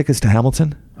they had tickets to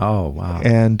Hamilton. Oh, wow.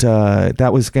 And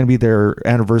that was going to be their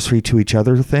anniversary to each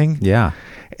other thing. Yeah.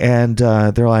 And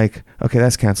they're like, okay,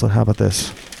 that's canceled. How about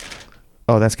this?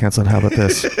 Oh, that's canceled. How about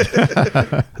this?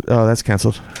 Oh, that's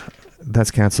canceled.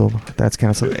 That's canceled. That's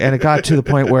canceled. And it got to the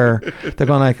point where they're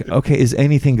going like, okay, is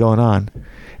anything going on?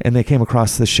 And they came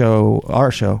across the show,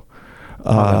 our show.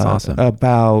 That's awesome.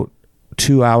 About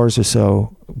 2 hours or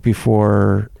so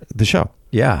before the show.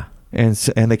 Yeah. And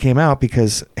they came out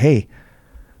because, hey,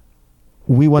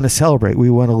 we want to celebrate. We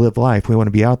want to live life. We want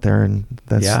to be out there, and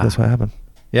that's what happened.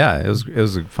 Yeah, it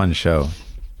was a fun show.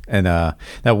 And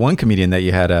that one comedian that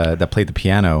you had that played the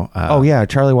piano.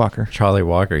 Charlie Walker. Charlie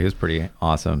Walker, he was pretty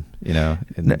awesome, Now,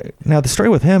 the story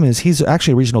with him is he's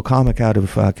actually a regional comic out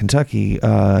of Kentucky,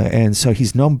 and so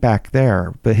he's known back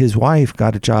there. But his wife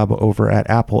got a job over at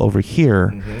Apple over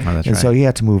here, Mm-hmm. Oh, that's and right. so he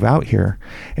had to move out here.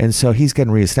 And so he's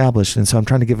getting reestablished, and so I'm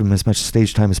trying to give him as much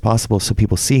stage time as possible so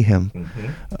people see him,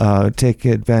 take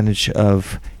advantage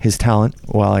of his talent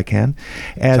while I can,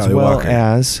 as Charlie well Walker.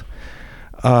 as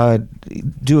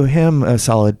do him a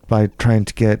solid by trying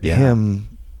to get him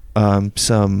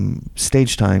some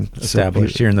stage time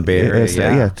Established here in the Bay Area.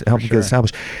 to help him get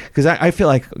established, because I feel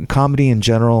like comedy in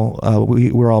general,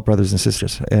 we're all brothers and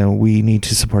sisters, and we need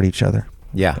to support each other.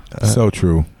 Yeah. So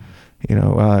true.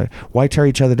 Why tear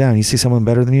each other down? You see someone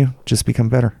better than you, just become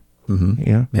better.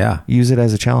 Mm-hmm. Yeah. Use it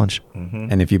as a challenge.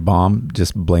 And if you bomb,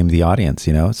 just blame the audience,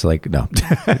 It's like, no.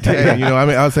 Hey,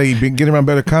 I would say get around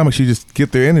better comics. You just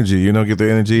get their energy, and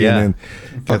then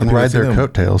Fucking ride their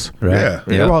coattails. Right.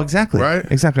 Yeah. Well, exactly. Right.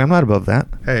 Exactly. I'm not above that.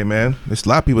 Hey, man, there's a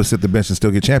lot of people sit the bench and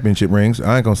still get championship rings.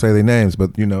 I ain't gonna say their names,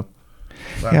 but a lot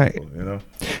of people,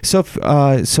 So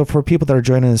for people that are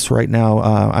joining us right now,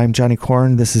 I'm Johnny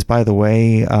Korn. This is, by the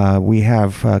way, we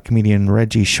have comedian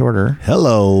Reggie Shorter,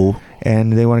 Hello.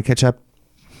 and they want to catch up.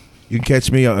 You can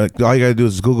catch me. All you gotta do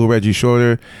is Google Reggie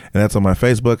Shorter, and that's on my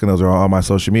Facebook, and those are all my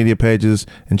social media pages.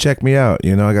 And check me out.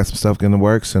 I got some stuff in the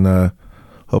works, and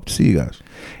hope to see you guys.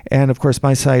 And of course,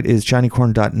 my site is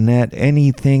johnnykorn.net.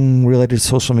 Anything related to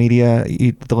social media,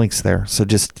 the link's there. So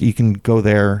you can go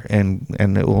there, and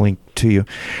it will link to you.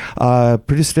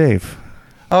 Producer Dave.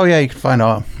 Oh, yeah, you can find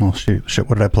out. Well, shit,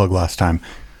 what did I plug last time?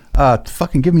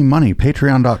 Fucking give me money.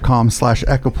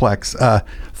 Patreon.com/Echoplex.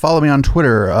 Follow me on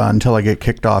Twitter until I get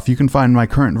kicked off. You can find my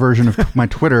current version of my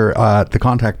Twitter at the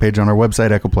contact page on our website,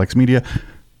 Echoplex Media.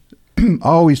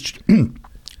 Always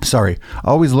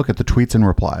look at the tweets and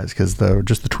replies, because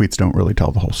just the tweets don't really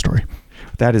tell the whole story.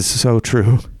 That is so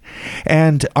true.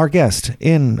 And our guest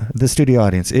in the studio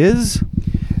audience is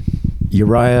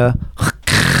Uriah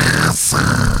Hawkes.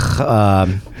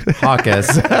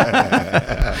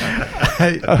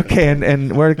 Okay,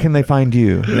 and where can they find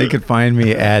you? They could find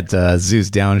me at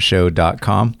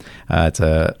ZeusDownShow.com. It's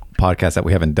a podcast that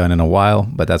we haven't done in a while,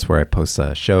 but that's where I post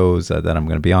shows that I'm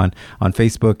going to be on. On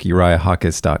Facebook,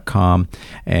 UriahHawkes.com.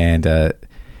 And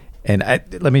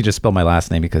let me just spell my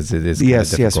last name because it is kind of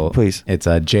difficult. Yes, please. It's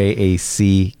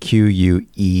JACQUEZ.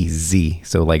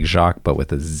 So like Jacques, but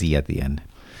with a Z at the end.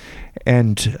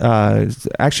 And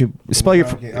actually, spell your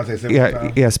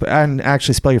and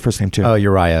actually spell your first name too. Oh,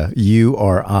 Uriah,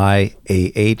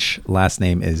 URIAH. Last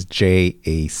name is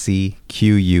JACQUEZ.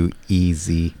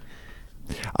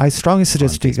 I strongly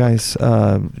suggest you guys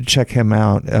check him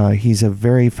out. He's a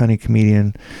very funny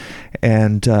comedian,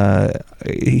 and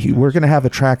we're going to have a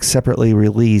track separately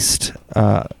released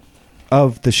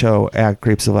of the show at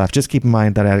Grapes of Laugh. Just keep in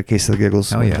mind that I had a case of the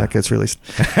giggles when that gets released.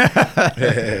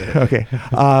 Okay.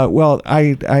 Well,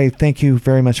 I thank you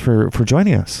very much for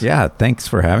joining us. Yeah, thanks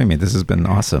for having me. This has been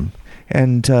awesome.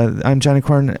 And I'm Johnny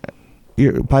Corn.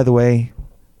 By the way,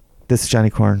 this is Johnny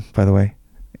Corn, by the way.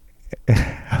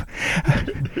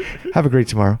 Have a great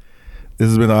tomorrow. This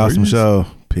has been an awesome show.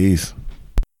 Peace.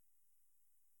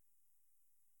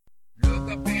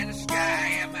 Look up in the sky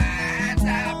and my eyes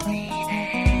are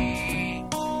bleeding.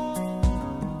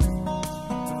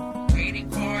 Waiting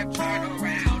for a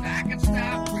turnaround, I can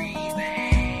stop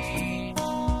breathing.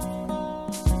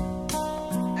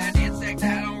 An insect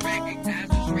I don't recognize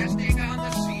is resting on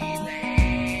the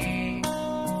ceiling.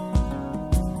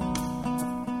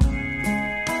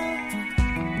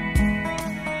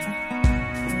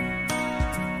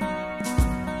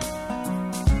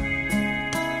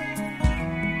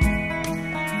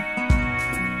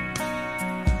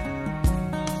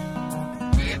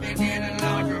 Living in a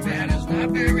laundromat is not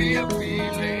very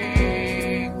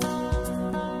appealing.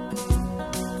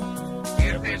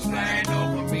 Airplanes flying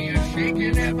over me are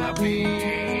shaking at my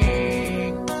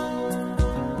being.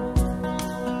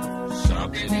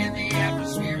 Something in the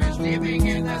atmosphere is living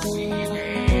in the ceiling.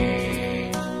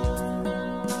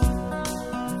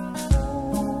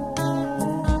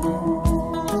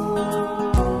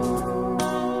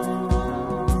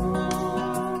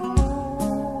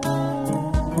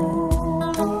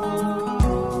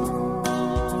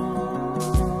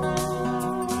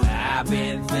 I've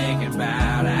been thinking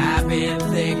about it. I've been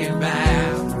thinking about it.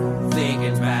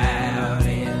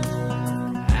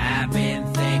 I've been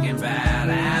thinking about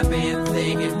it. I've been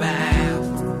thinking about it. I've been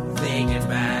thinking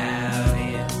about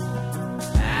it.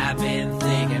 I've been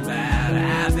thinking about it.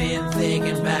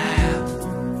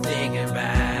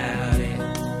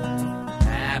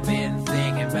 I've been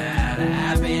thinking about it.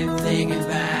 I've been thinking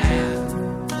about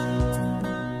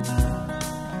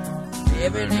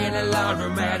living in a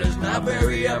laundromat is not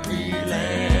very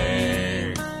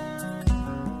appealing.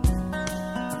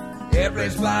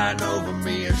 Airplanes flying over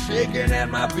me are shaking at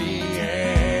my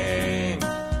being.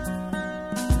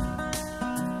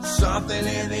 Something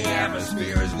in the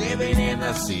atmosphere is living in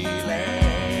the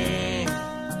ceiling.